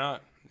 Why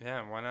not?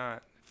 yeah, why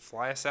not?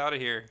 Fly us out of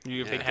here.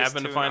 You Take us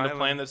happen to an find a island.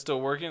 plane that's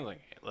still working?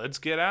 Like, hey, let's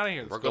get out of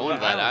here. We're Let's go going to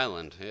the that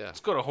island. Yeah. Let's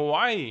go to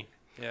Hawaii.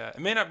 Yeah. It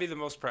may not be the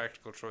most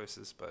practical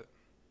choices, but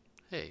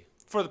Hey,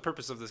 for the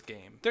purpose of this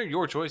game, They're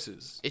your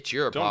choices. it's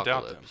your Don't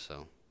doubt apocalypse,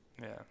 so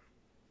yeah.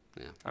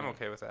 yeah. I'm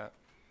okay with that.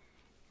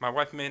 My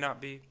wife may not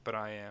be, but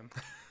I am.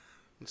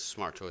 It's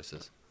smart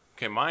choices.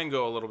 Okay, mine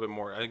go a little bit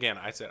more. Again,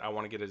 I said I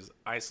want to get as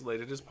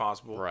isolated as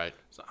possible. Right.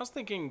 So I was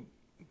thinking,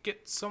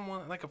 get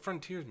someone like a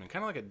frontiersman,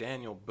 kind of like a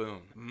Daniel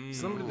Boone.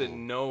 Somebody that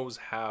knows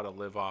how to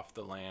live off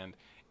the land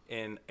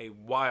in a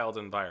wild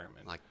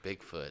environment. Like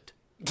Bigfoot.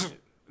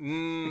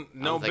 No, think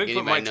Bigfoot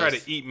anybody might try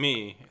knows- to eat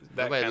me.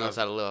 That Nobody kind knows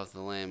of, how to live off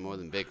the land more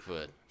than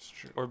Bigfoot. it's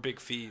true. Or big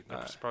feet.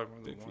 That's probably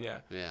one of the ones. Yeah.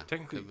 Yeah,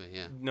 Technically, could be,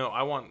 yeah. no,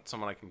 I want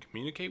someone I can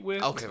communicate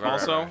with. Okay, right,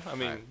 also, right. I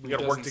mean, Right. we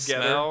got to work Doesn't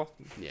together. smell.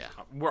 Yeah.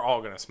 We're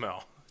all going to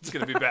smell. it's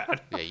gonna be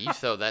bad. Yeah, you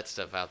throw that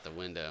stuff out the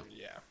window.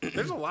 Yeah,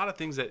 there's a lot of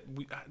things that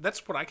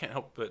that's what I can't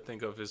help but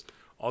think of is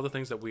all the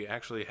things that we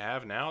actually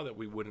have now that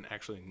we wouldn't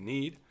actually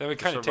need. That we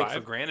kind of take for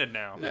granted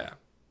now. Yeah,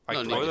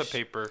 like toilet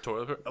paper,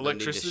 electricity, no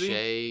need to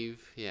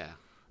shave. Yeah.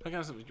 That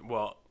kind of stuff.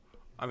 Well,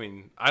 I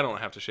mean, I don't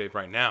have to shave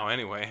right now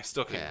anyway. I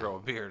still can't grow a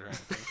beard or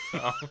anything.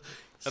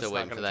 So still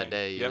waiting for that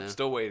day. Yep,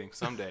 still waiting.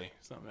 Someday.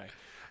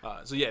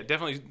 So yeah,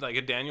 definitely like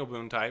a Daniel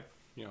Boone type.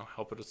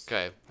 Help us.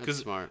 Okay, that's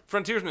smart.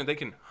 Frontiersmen, they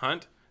can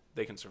hunt,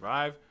 they can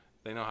survive,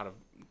 they know how to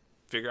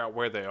figure out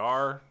where they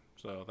are.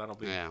 So that'll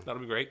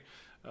be great.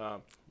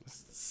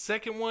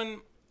 Second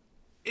one,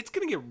 it's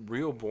gonna get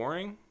real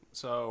boring.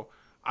 So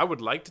I would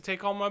like to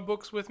take all my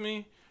books with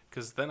me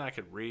because then I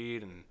could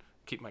read and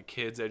keep my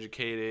kids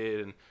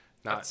educated and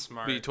not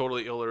be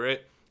totally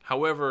illiterate.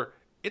 However,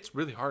 it's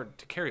really hard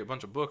to carry a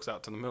bunch of books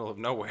out to the middle of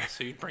nowhere.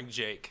 So you'd bring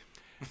Jake.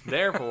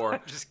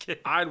 Therefore, just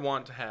kidding. I'd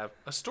want to have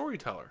a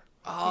storyteller.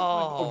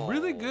 Oh, a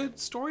really good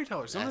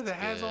storyteller. Someone that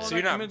has all. So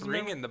you're not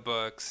bringing the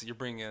books. You're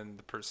bringing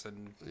the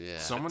person. Yeah.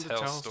 Someone to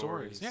tell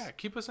stories. Yeah,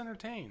 keep us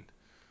entertained.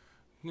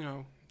 Be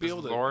able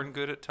to. Is Lauren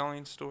good at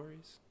telling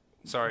stories?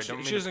 Sorry, don't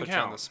mean to put you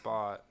on the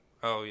spot.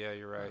 Oh yeah,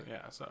 you're right.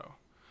 Yeah, so.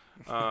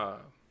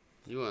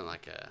 You want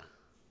like a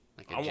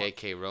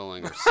J.K.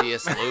 Rowling or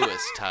C.S.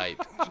 Lewis type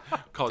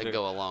to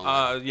go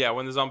along with. Yeah,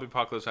 when the zombie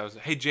apocalypse happens,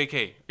 hey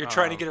J.K. You're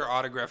trying to get her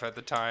autograph at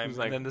the time,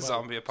 and then the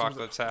zombie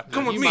apocalypse happens.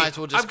 Come with me. Might as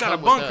well just I've got a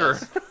bunker.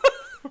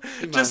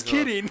 Just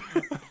kidding.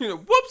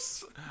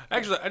 Whoops.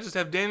 Actually, I just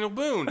have Daniel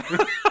Boone.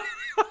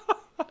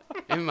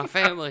 And my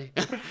family.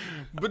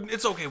 But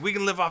it's okay. We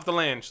can live off the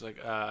land. She's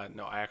like,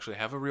 no, I actually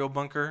have a real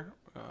bunker.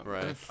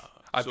 Right.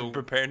 I've been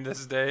preparing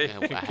this day.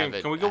 Yeah,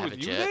 can we go with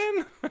you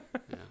then?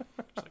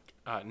 It's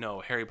like, no,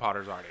 Harry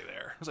Potter's already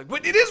there. I was like,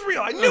 wait, it is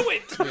real. I knew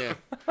it. Yeah.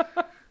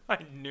 I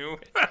knew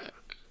it.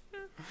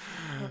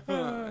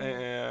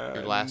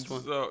 Your last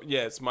one? So,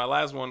 yes, my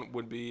last one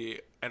would be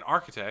an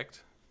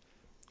architect.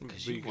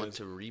 Because you want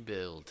to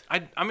rebuild.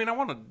 I mean, I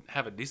want to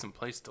have a decent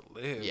place to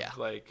live. Yeah.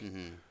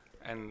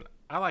 And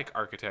I like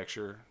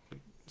architecture.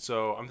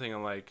 So I'm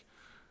thinking like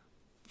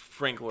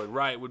Frank Lloyd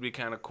Wright would be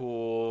kind of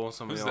cool.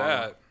 Who's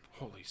that?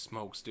 Holy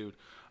smokes, dude.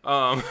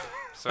 Sorry,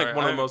 like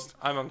one of the most.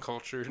 I'm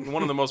uncultured.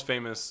 One of the most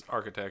famous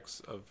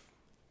architects of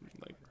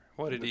like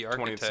what did he 20th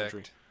architect?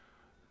 century.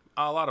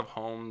 A lot of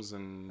homes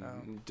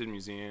and did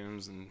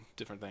museums and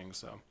different things.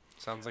 So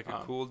sounds like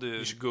a cool dude.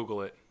 You should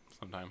Google it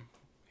sometime.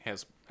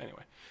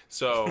 Anyway.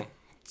 So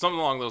something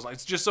along those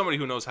lines. Just somebody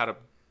who knows how to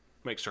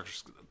make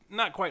structures.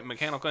 Not quite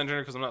mechanical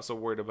engineer because I'm not so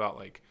worried about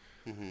like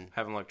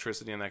having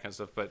electricity and that kind of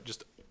stuff. But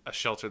just a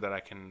shelter that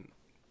I can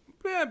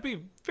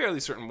be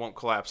fairly certain won't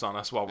collapse on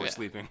us while we're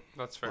sleeping.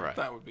 That's fair. Right.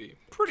 That would be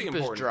pretty Keep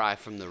important. Us dry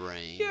from the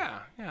rain. Yeah,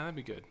 that'd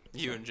be good.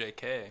 You and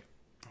JK.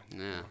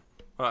 Yeah.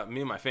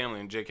 Me and my family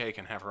and JK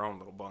can have her own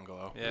little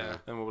bungalow. Yeah.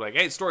 Then we'll be like,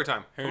 hey, it's story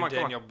time. Her and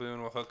Daniel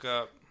Boone will hook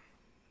up.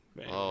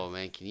 Man. Oh,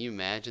 man, can you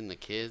imagine the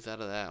kids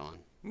out of that one?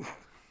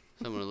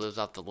 Someone who lives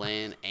off the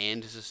land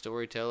and is a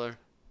storyteller.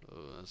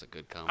 Oh, that's a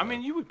good combo. I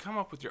mean, you would come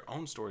up with your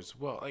own stories as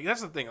well. Like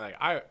that's the thing. Like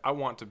I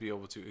want to be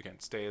able to again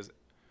stay as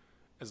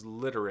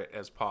literate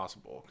as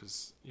possible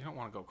because you don't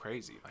want to go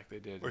crazy like they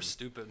did. Or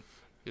stupid.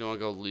 You don't want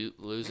to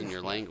go losing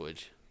your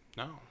language.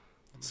 No.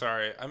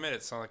 Sorry, I made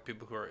it sound like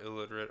people who are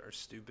illiterate are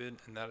stupid,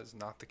 and that is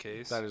not the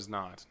case. That is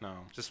not. No.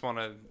 Just want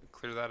to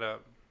clear that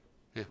up.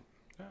 Yeah.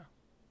 Yeah.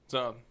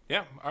 So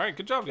yeah. All right.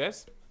 Good job,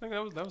 guys. I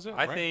think that was it.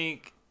 I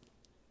think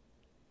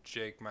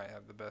Jake might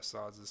have the best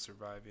odds of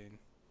surviving.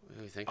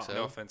 You think so?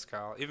 No offense,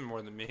 Kyle. Even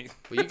more than me.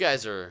 Well, you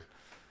guys are.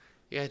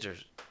 I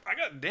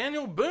got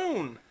Daniel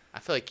Boone. I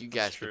feel like you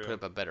guys could put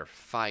up a better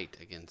fight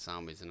against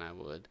zombies than I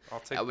would. I'll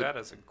take that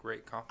as a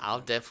great compliment.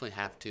 I'll definitely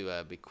have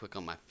to be quick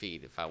on my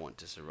feet if I want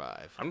to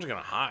survive. I'm just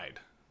gonna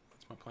hide.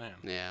 That's my plan.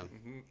 Yeah.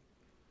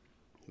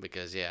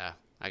 Because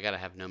I gotta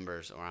have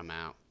numbers or I'm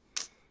out.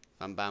 If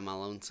I'm by my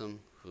lonesome,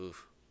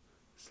 oof.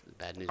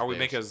 Bad news. Are we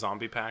making a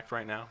zombie pact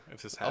right now?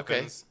 If this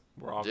happens,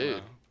 we're all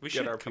gonna we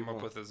should come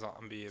up with a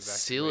zombie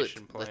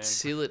evacuation plan. Let's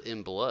seal it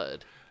in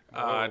blood.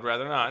 I'd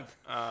rather not.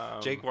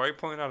 Jake, why are you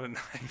pulling out a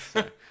knife?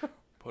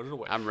 Put it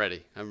away. I'm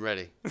ready.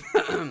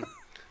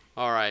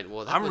 All right.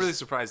 Well, I'm really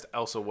surprised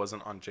Elsa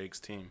wasn't on Jake's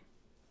team.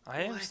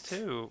 I am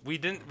too. We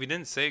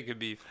didn't say it could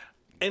be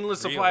endless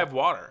supply of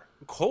water,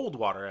 cold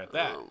water at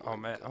that. Oh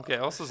man. Okay,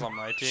 Elsa's on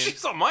my team.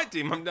 She's on my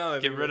team. I'm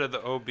down. Get rid of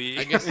the OB.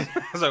 I guess.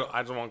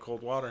 I just want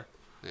cold water.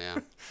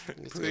 Yeah.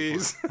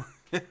 Please.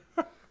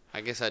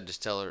 I guess I'd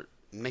just tell her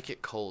make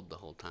it cold the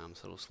whole time,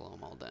 so it'll slow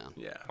them all down.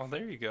 Yeah. Well,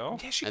 there you go.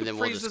 Yeah, she and could then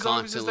we'll freeze just the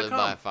zombies constantly live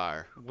by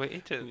fire.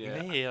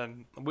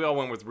 Man. We all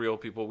went with real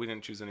people. We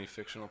didn't choose any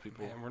fictional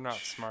people. Man, we're not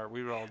smart.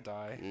 We would all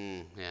die.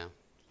 Yeah.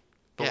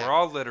 But we're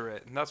all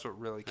literate, and that's what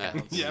really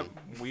counts. Yeah,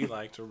 we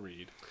like to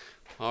read.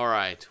 All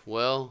right.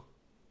 Well,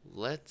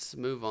 let's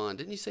move on.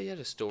 Didn't you say you had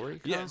a story,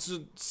 Kyle? Yeah, so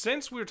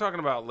since we were talking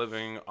about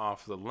living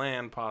off the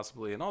land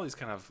possibly and all these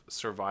kind of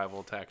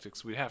survival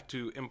tactics we have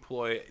to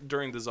employ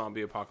during the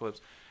zombie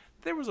apocalypse,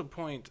 there was a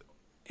point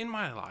in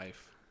my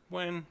life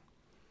when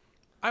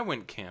I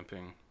went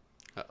camping.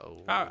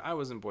 Uh-oh. I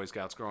was in Boy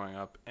Scouts growing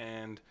up,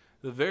 and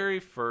the very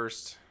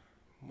first,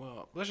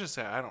 well, let's just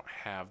say I don't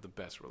have the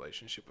best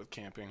relationship with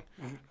camping.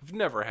 I've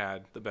never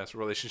had the best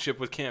relationship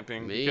with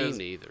camping. Me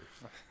neither.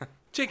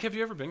 Jake, have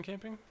you ever been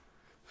camping?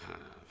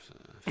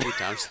 A few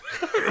times.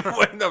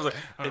 I was like,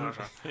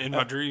 In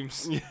my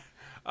dreams.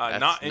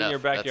 not in enough. your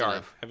That's backyard.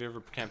 enough. Have you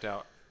ever camped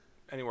out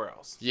anywhere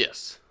else?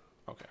 Yes.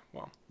 Okay,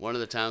 well. One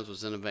of the times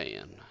was in a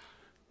van.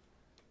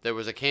 There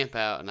was a camp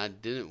out, and I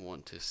didn't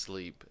want to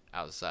sleep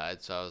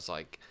outside, so I was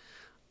like,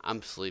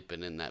 I'm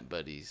sleeping in that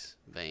buddy's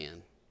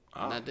van.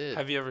 And I did.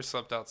 Have you ever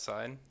slept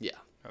outside? Yeah.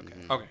 Okay.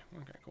 Mm-hmm. Okay,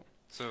 cool.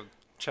 So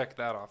check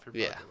that off your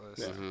bucket list.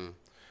 Yeah. Mm-hmm.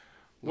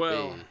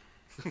 Well,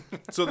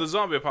 so the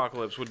zombie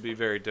apocalypse would be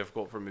very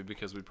difficult for me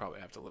because we'd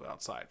probably have to live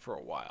outside for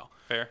a while.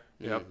 Fair.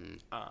 Yep.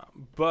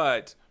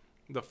 But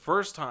the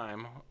first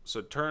time, so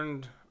it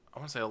turned, I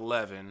want to say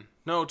 11,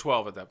 no,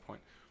 12 at that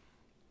point.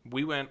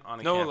 We went on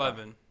a No, camp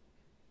 11. out.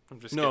 I'm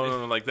just kidding.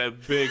 No, like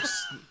that big,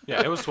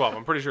 yeah, it was 12.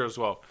 I'm pretty sure it was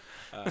 12.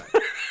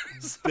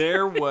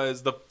 There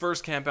was the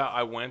first camp out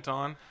I went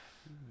on.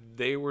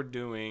 They were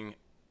doing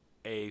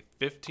a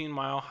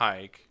 15-mile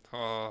hike,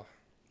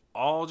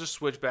 all just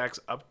switchbacks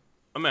up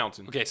a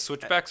mountain. Okay,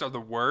 switchbacks are the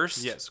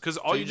worst. Yes, because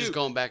all you just do,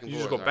 going back and you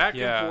forth. just go back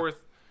Yeah. and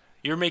forth.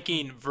 You're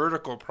making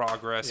vertical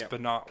progress, Yeah.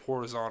 but not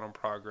horizontal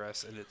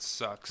progress, and it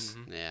sucks.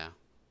 Yeah.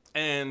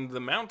 And the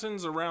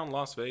mountains around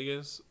Las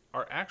Vegas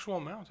are actual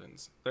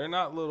mountains. They're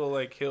not little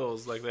like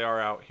hills like they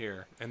are out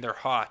here. And they're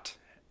hot.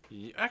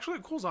 Actually,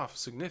 it cools off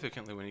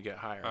significantly when you get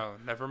higher. Oh,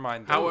 never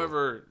mind.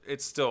 However,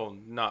 it's still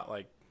not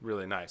like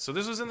really nice. So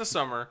this was in the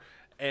summer,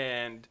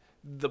 and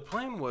the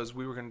plan was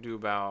we were going to do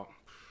about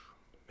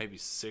maybe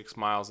 6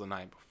 miles the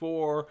night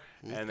before,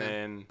 and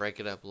then break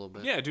it up a little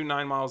bit. yeah, do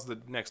 9 miles the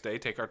next day.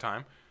 Take our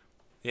time.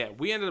 Yeah,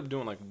 we ended up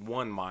doing like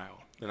 1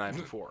 mile the night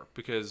before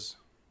because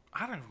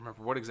I don't even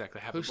remember what exactly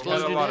happened. Who but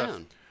slowed a you lot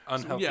down?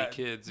 of unhealthy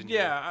kids. In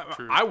yeah, your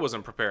troop. I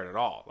wasn't prepared at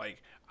all.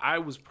 Like I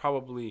was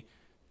probably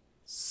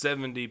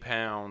 70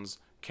 pounds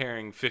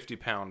carrying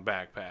 50-pound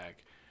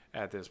backpack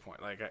at this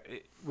point. Like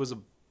it was a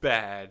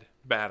bad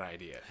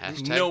idea.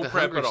 Hashtag no the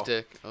prep hungry at all.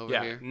 stick over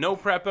Yeah, here. no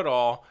prep at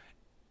all.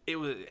 It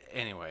was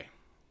anyway.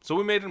 So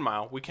we made it a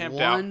mile. We camped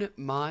out. 1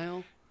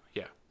 mile?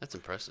 Yeah, That's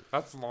impressive.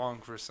 That's long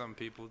for some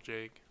people,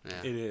 Jake. Yeah.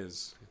 it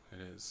is. It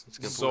is.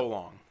 a good So point.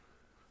 long.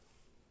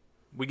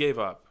 We gave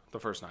up the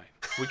first night.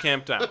 We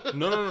camped out.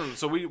 No.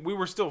 So we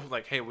were still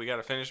like, hey, we got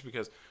to finish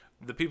because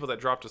the people that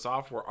dropped us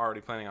off were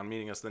already planning on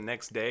meeting us the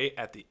next day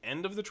at the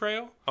end of the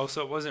trail. Oh,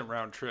 so it wasn't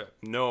round trip.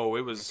 No,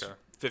 it was Okay.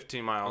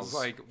 15 I miles. was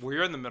like,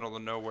 we're in the middle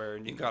of nowhere,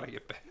 and you got to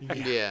get back.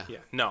 Yeah. yeah,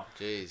 no.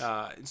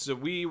 Jeez. So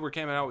we were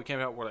camping out. We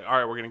camped out. We're like, all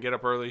right, we're going to get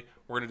up early.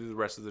 We're going to do the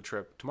rest of the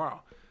trip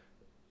tomorrow.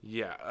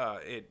 Yeah,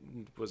 it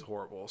was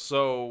horrible.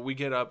 So we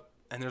get up,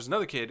 and there's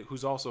another kid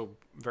who's also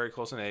very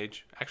close in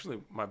age.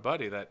 Actually, my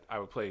buddy that I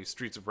would play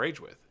Streets of Rage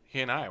with. He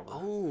and I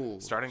were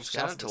starting shout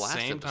scouts out at to the last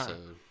same episode.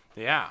 time.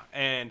 Yeah,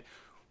 and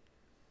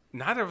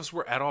neither of us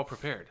were at all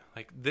prepared.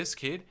 Like this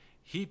kid,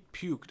 he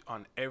puked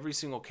on every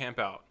single camp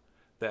out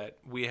that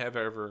we have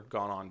ever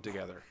gone on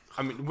together.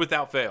 I mean,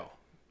 without fail.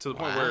 To the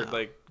point where Wow.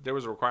 like there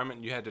was a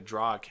requirement you had to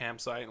draw a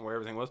campsite and where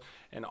everything was,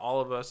 and all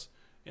of us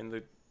in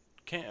the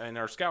in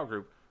our scout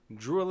group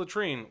drew a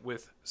latrine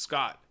with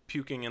Scott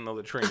puking in the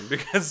latrine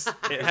because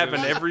it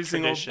happened every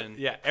Tradition.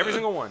 every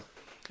single one.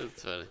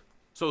 That's funny.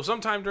 So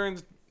sometime during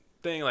the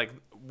thing, like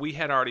we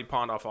had already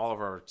pawned off all of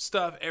our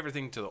stuff,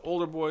 everything to the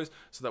older boys,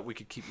 so that we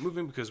could keep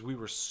moving because we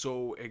were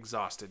so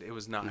exhausted. It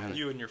was not.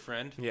 You and your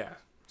friend. Yeah,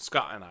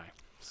 Scott and I.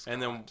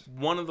 And then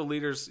one of the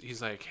leaders,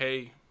 he's like,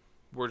 "Hey,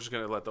 we're just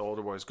gonna let the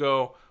older boys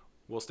go.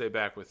 We'll stay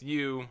back with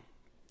you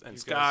and You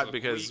guys Scott look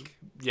because weak.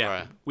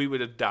 Right. We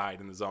would have died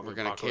in the zombie We're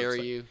going to apocalypse. carry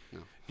Like, you? No.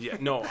 Yeah,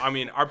 no. I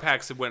mean, our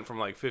packs had went from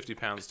like 50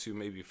 pounds to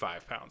maybe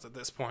 5 pounds at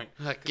this point.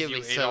 Give You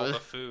me ate all some. the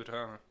food,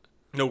 huh?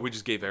 No, we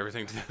just gave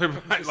everything to the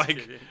other guy. Like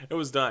kidding. it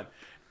was done,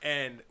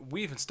 and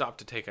we even stopped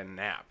to take a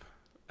nap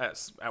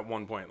at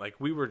one point. Like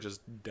we were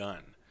just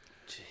done.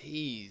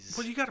 Jeez.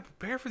 Well, you got to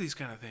prepare for these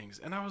kind of things,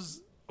 and I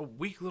was a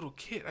weak little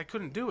kid. I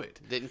couldn't do it.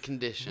 Didn't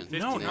condition. 50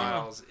 No.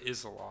 miles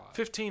is a lot.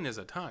 15 is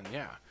a ton,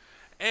 yeah.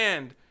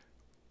 And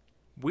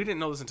we didn't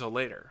know this until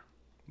later,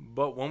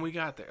 but when we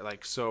got there,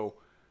 like so,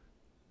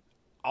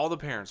 all the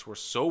parents were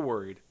so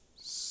worried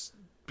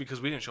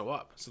because we didn't show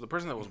up. So the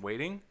person that was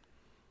waiting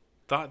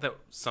thought that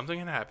something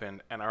had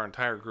happened and our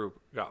entire group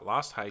got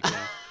lost hiking,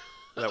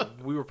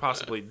 that we were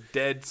possibly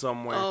dead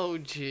somewhere. Oh,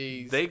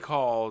 jeez. They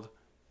called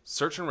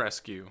search and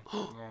rescue.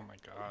 Oh my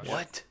gosh.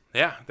 What?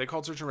 Yeah, they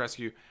called search and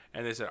rescue,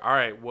 and they said, all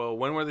right, well,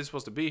 when were they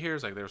supposed to be here?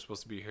 It's like they were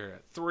supposed to be here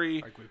at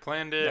 3. Like we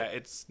planned it. Yeah,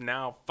 it's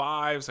now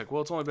 5. It's like,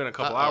 well, it's only been a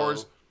couple Uh-oh.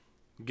 hours.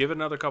 Give it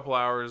another couple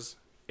hours.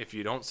 If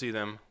you don't see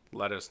them,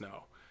 let us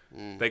know.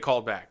 They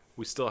called back.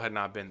 We still had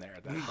not been there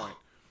at that point.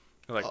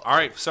 They're like, all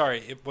right,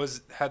 Sorry,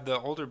 had the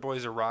older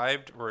boys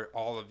arrived or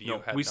all of you no,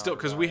 had we not still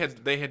because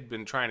arrived? they had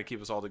been trying to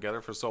keep us all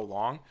together for so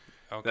long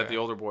Okay. that the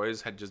older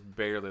boys had just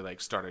barely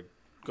like started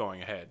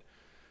going ahead.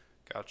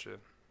 Gotcha.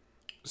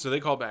 So they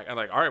called back and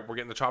like, all right, we're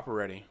getting the chopper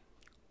ready.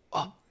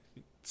 Oh.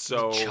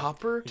 So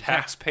Chopper?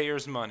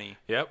 Taxpayers' money.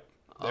 Yep.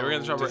 They were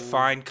going to chopper. To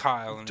find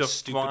Kyle and his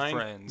stupid find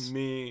friends.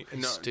 Me.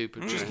 No,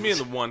 Stupid just friends. me and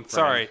the one friend.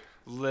 Sorry,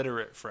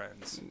 literate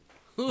friends.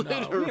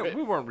 No,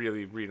 we weren't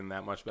really reading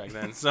that much back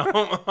then. So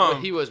Well,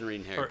 he wasn't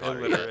reading Harry Or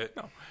Potter illiterate.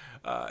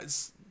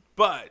 yet.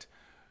 but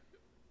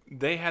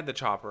they had the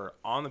chopper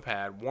on the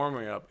pad,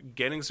 warming up,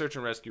 getting search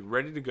and rescue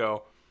ready to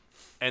go,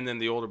 and then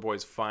the older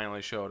boys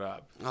finally showed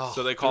up. Oh,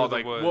 so they called the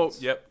like, woods. "Whoa,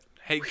 yep,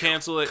 hey,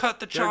 cancel it. Cut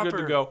the They're good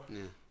chopper." to go." Yeah.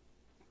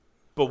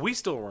 But we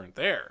still weren't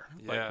there.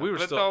 Yeah, Like we were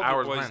but still all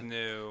hours the boys behind.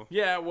 knew.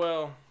 Yeah,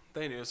 well,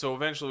 they knew. So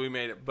eventually we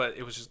made it, but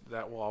it was just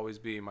that will always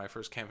be my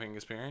first camping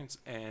experience,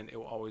 and it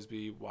will always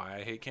be why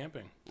I hate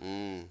camping.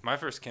 My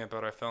first camp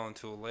out, I fell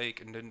into a lake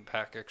and didn't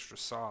pack extra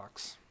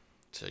socks.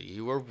 So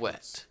you were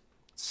wet.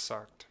 It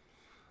sucked.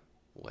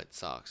 Wet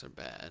socks are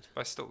bad.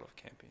 But I still love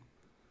camping.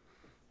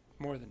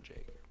 More than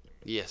Jake.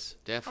 Yes,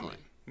 definitely.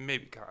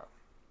 Maybe Kyle.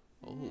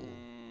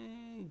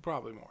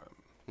 Probably more.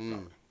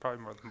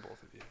 Probably more than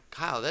both of you.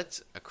 Kyle,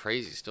 that's a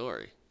crazy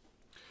story.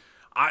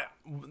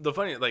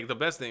 The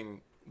best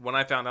thing when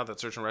I found out that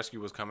search and rescue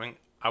was coming,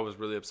 I was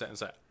really upset and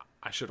said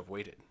I should have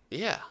waited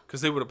Yeah.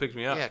 because they would have picked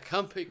me up. Yeah,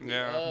 come pick me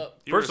Yeah.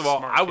 up. You were First a of all,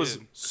 smart I was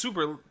kid.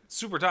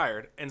 super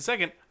tired, and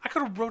second, I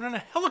could have rode in a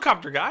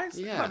helicopter, guys.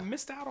 Yeah. I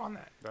missed out on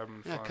that. That'd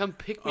been Yeah, fun. come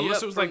pick me Unless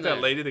up. it was from like that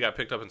there. lady that got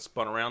picked up and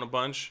spun around a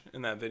bunch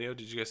in that video.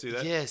 Did you guys see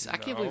that? Yes, I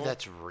can't believe No.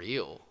 that's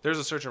real. There's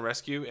a search and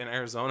rescue in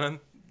Arizona.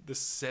 This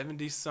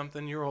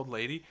 70-something-year-old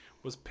lady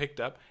was picked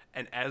up,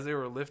 and as they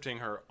were lifting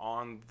her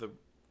on the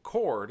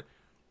cord,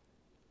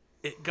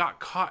 it got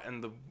caught in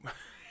the.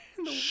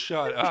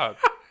 Shut up.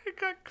 It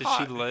got Did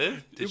caught. she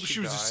live? Did She she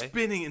was die? just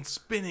spinning and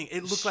spinning.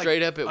 It looked like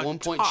Straight up at a one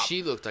point, top.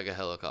 she looked like a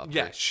helicopter.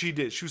 Yeah, she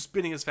did. She was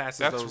spinning as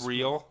fast as That's those.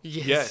 real?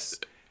 Yes.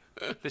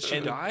 Did she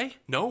die?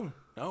 No.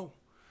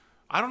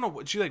 I don't know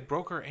what she like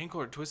broke her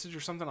ankle or twisted or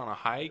something on a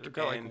hike. Or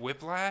got and like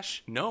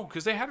whiplash? no,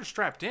 because they had her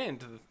strapped in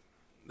to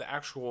the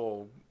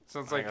actual.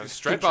 Sounds like a a She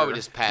stretcher. probably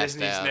just passed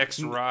Disney's out.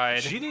 next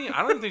ride. She didn't.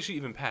 I don't even think she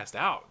even passed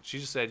out. She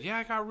just said, "Yeah,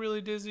 I got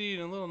really dizzy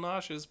and a little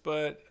nauseous,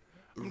 but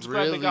I'm just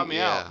glad they got me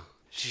yeah. out."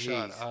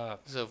 Shut Jeez.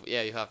 up. So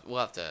yeah, we'll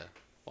have to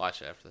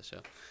watch it after the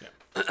show. Yeah.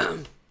 Well,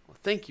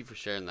 thank you for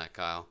sharing that,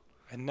 Kyle.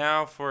 And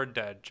now for a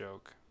dad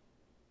joke.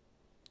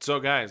 So,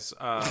 guys,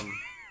 I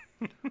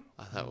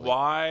thought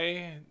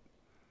why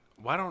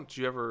don't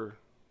you ever?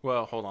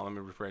 Well, hold on. Let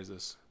me rephrase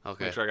this.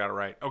 Okay. Make sure I got it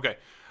right. Okay.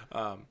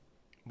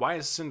 Why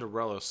is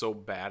Cinderella so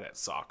bad at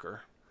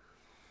soccer?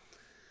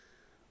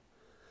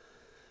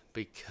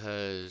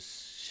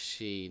 because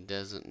she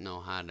doesn't know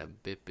how to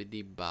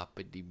bippity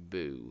boppity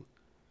boo.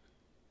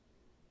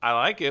 I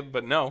like it,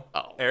 but no.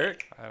 Oh.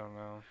 Eric? I don't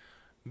know.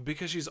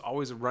 Because she's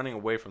always running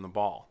away from the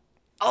ball.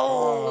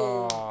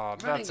 Oh,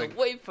 that's running a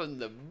away from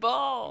the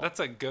ball. that's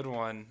a good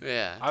one.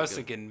 Yeah, I was that's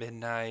a good thinking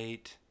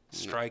midnight,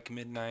 strike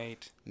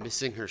midnight.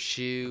 Missing her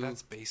shoe.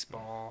 That's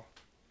baseball.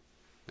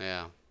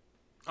 Yeah,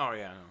 Oh,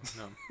 yeah.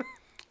 No.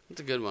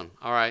 that's a good one.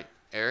 All right,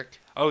 Eric,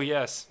 Oh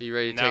yes. are you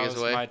ready to Now take us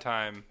is away? my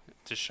time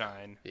to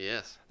shine.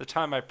 Yes. The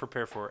time I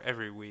prepare for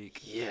every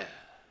week. Yeah.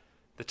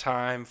 The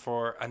time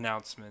for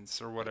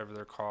announcements or whatever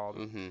they're called.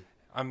 Mm-hmm.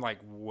 I'm like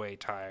way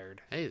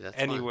tired. Hey, that's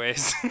fine.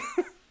 Anyways,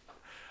 you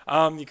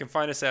can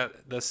find us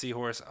at the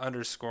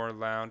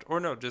Seahorse_Lounge, or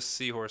no, just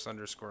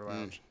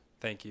Seahorse_Lounge.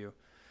 Thank you.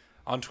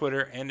 On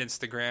Twitter and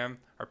Instagram.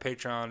 Our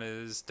Patreon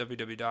is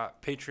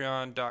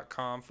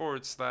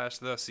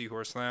www.patreon.com/the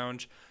Seahorse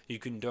Lounge. You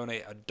can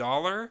donate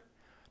 $1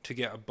 to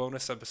get a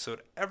bonus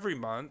episode every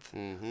month.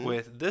 Mm-hmm.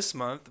 With this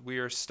month, we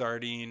are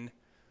starting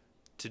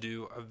to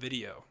do a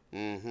video.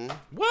 Mm-hmm.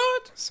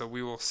 What? So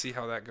we will see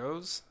how that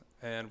goes.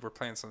 And we're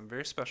planning something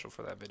very special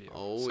for that video.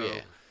 Oh, so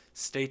yeah.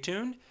 Stay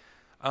tuned.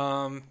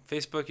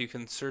 Facebook, you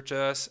can search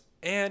us.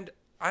 And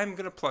I'm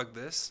going to plug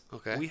this.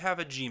 Okay. We have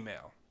a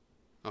Gmail,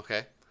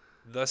 Okay.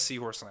 the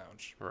Seahorse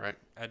Lounge All right.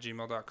 at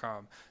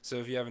gmail.com. So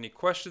if you have any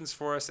questions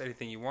for us,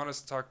 anything you want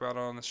us to talk about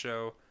on the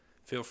show,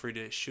 feel free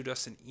to shoot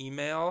us an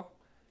email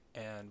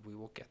and we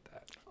will get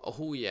that.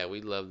 Oh, yeah,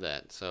 we love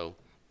that. So,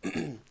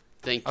 thank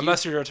you.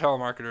 Unless you're a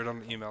telemarketer,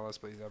 don't email us,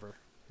 please, ever.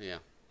 Yeah.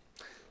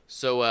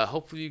 So,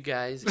 hopefully you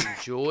guys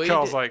enjoyed.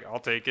 Carl's like, I'll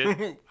take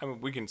it. I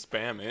mean, we can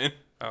spam it.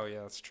 Oh,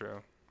 yeah, that's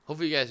true.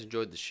 Hopefully you guys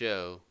enjoyed the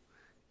show,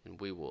 and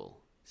we will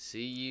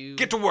see you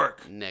Get to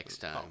work. next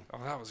time.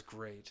 Oh, that was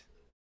great.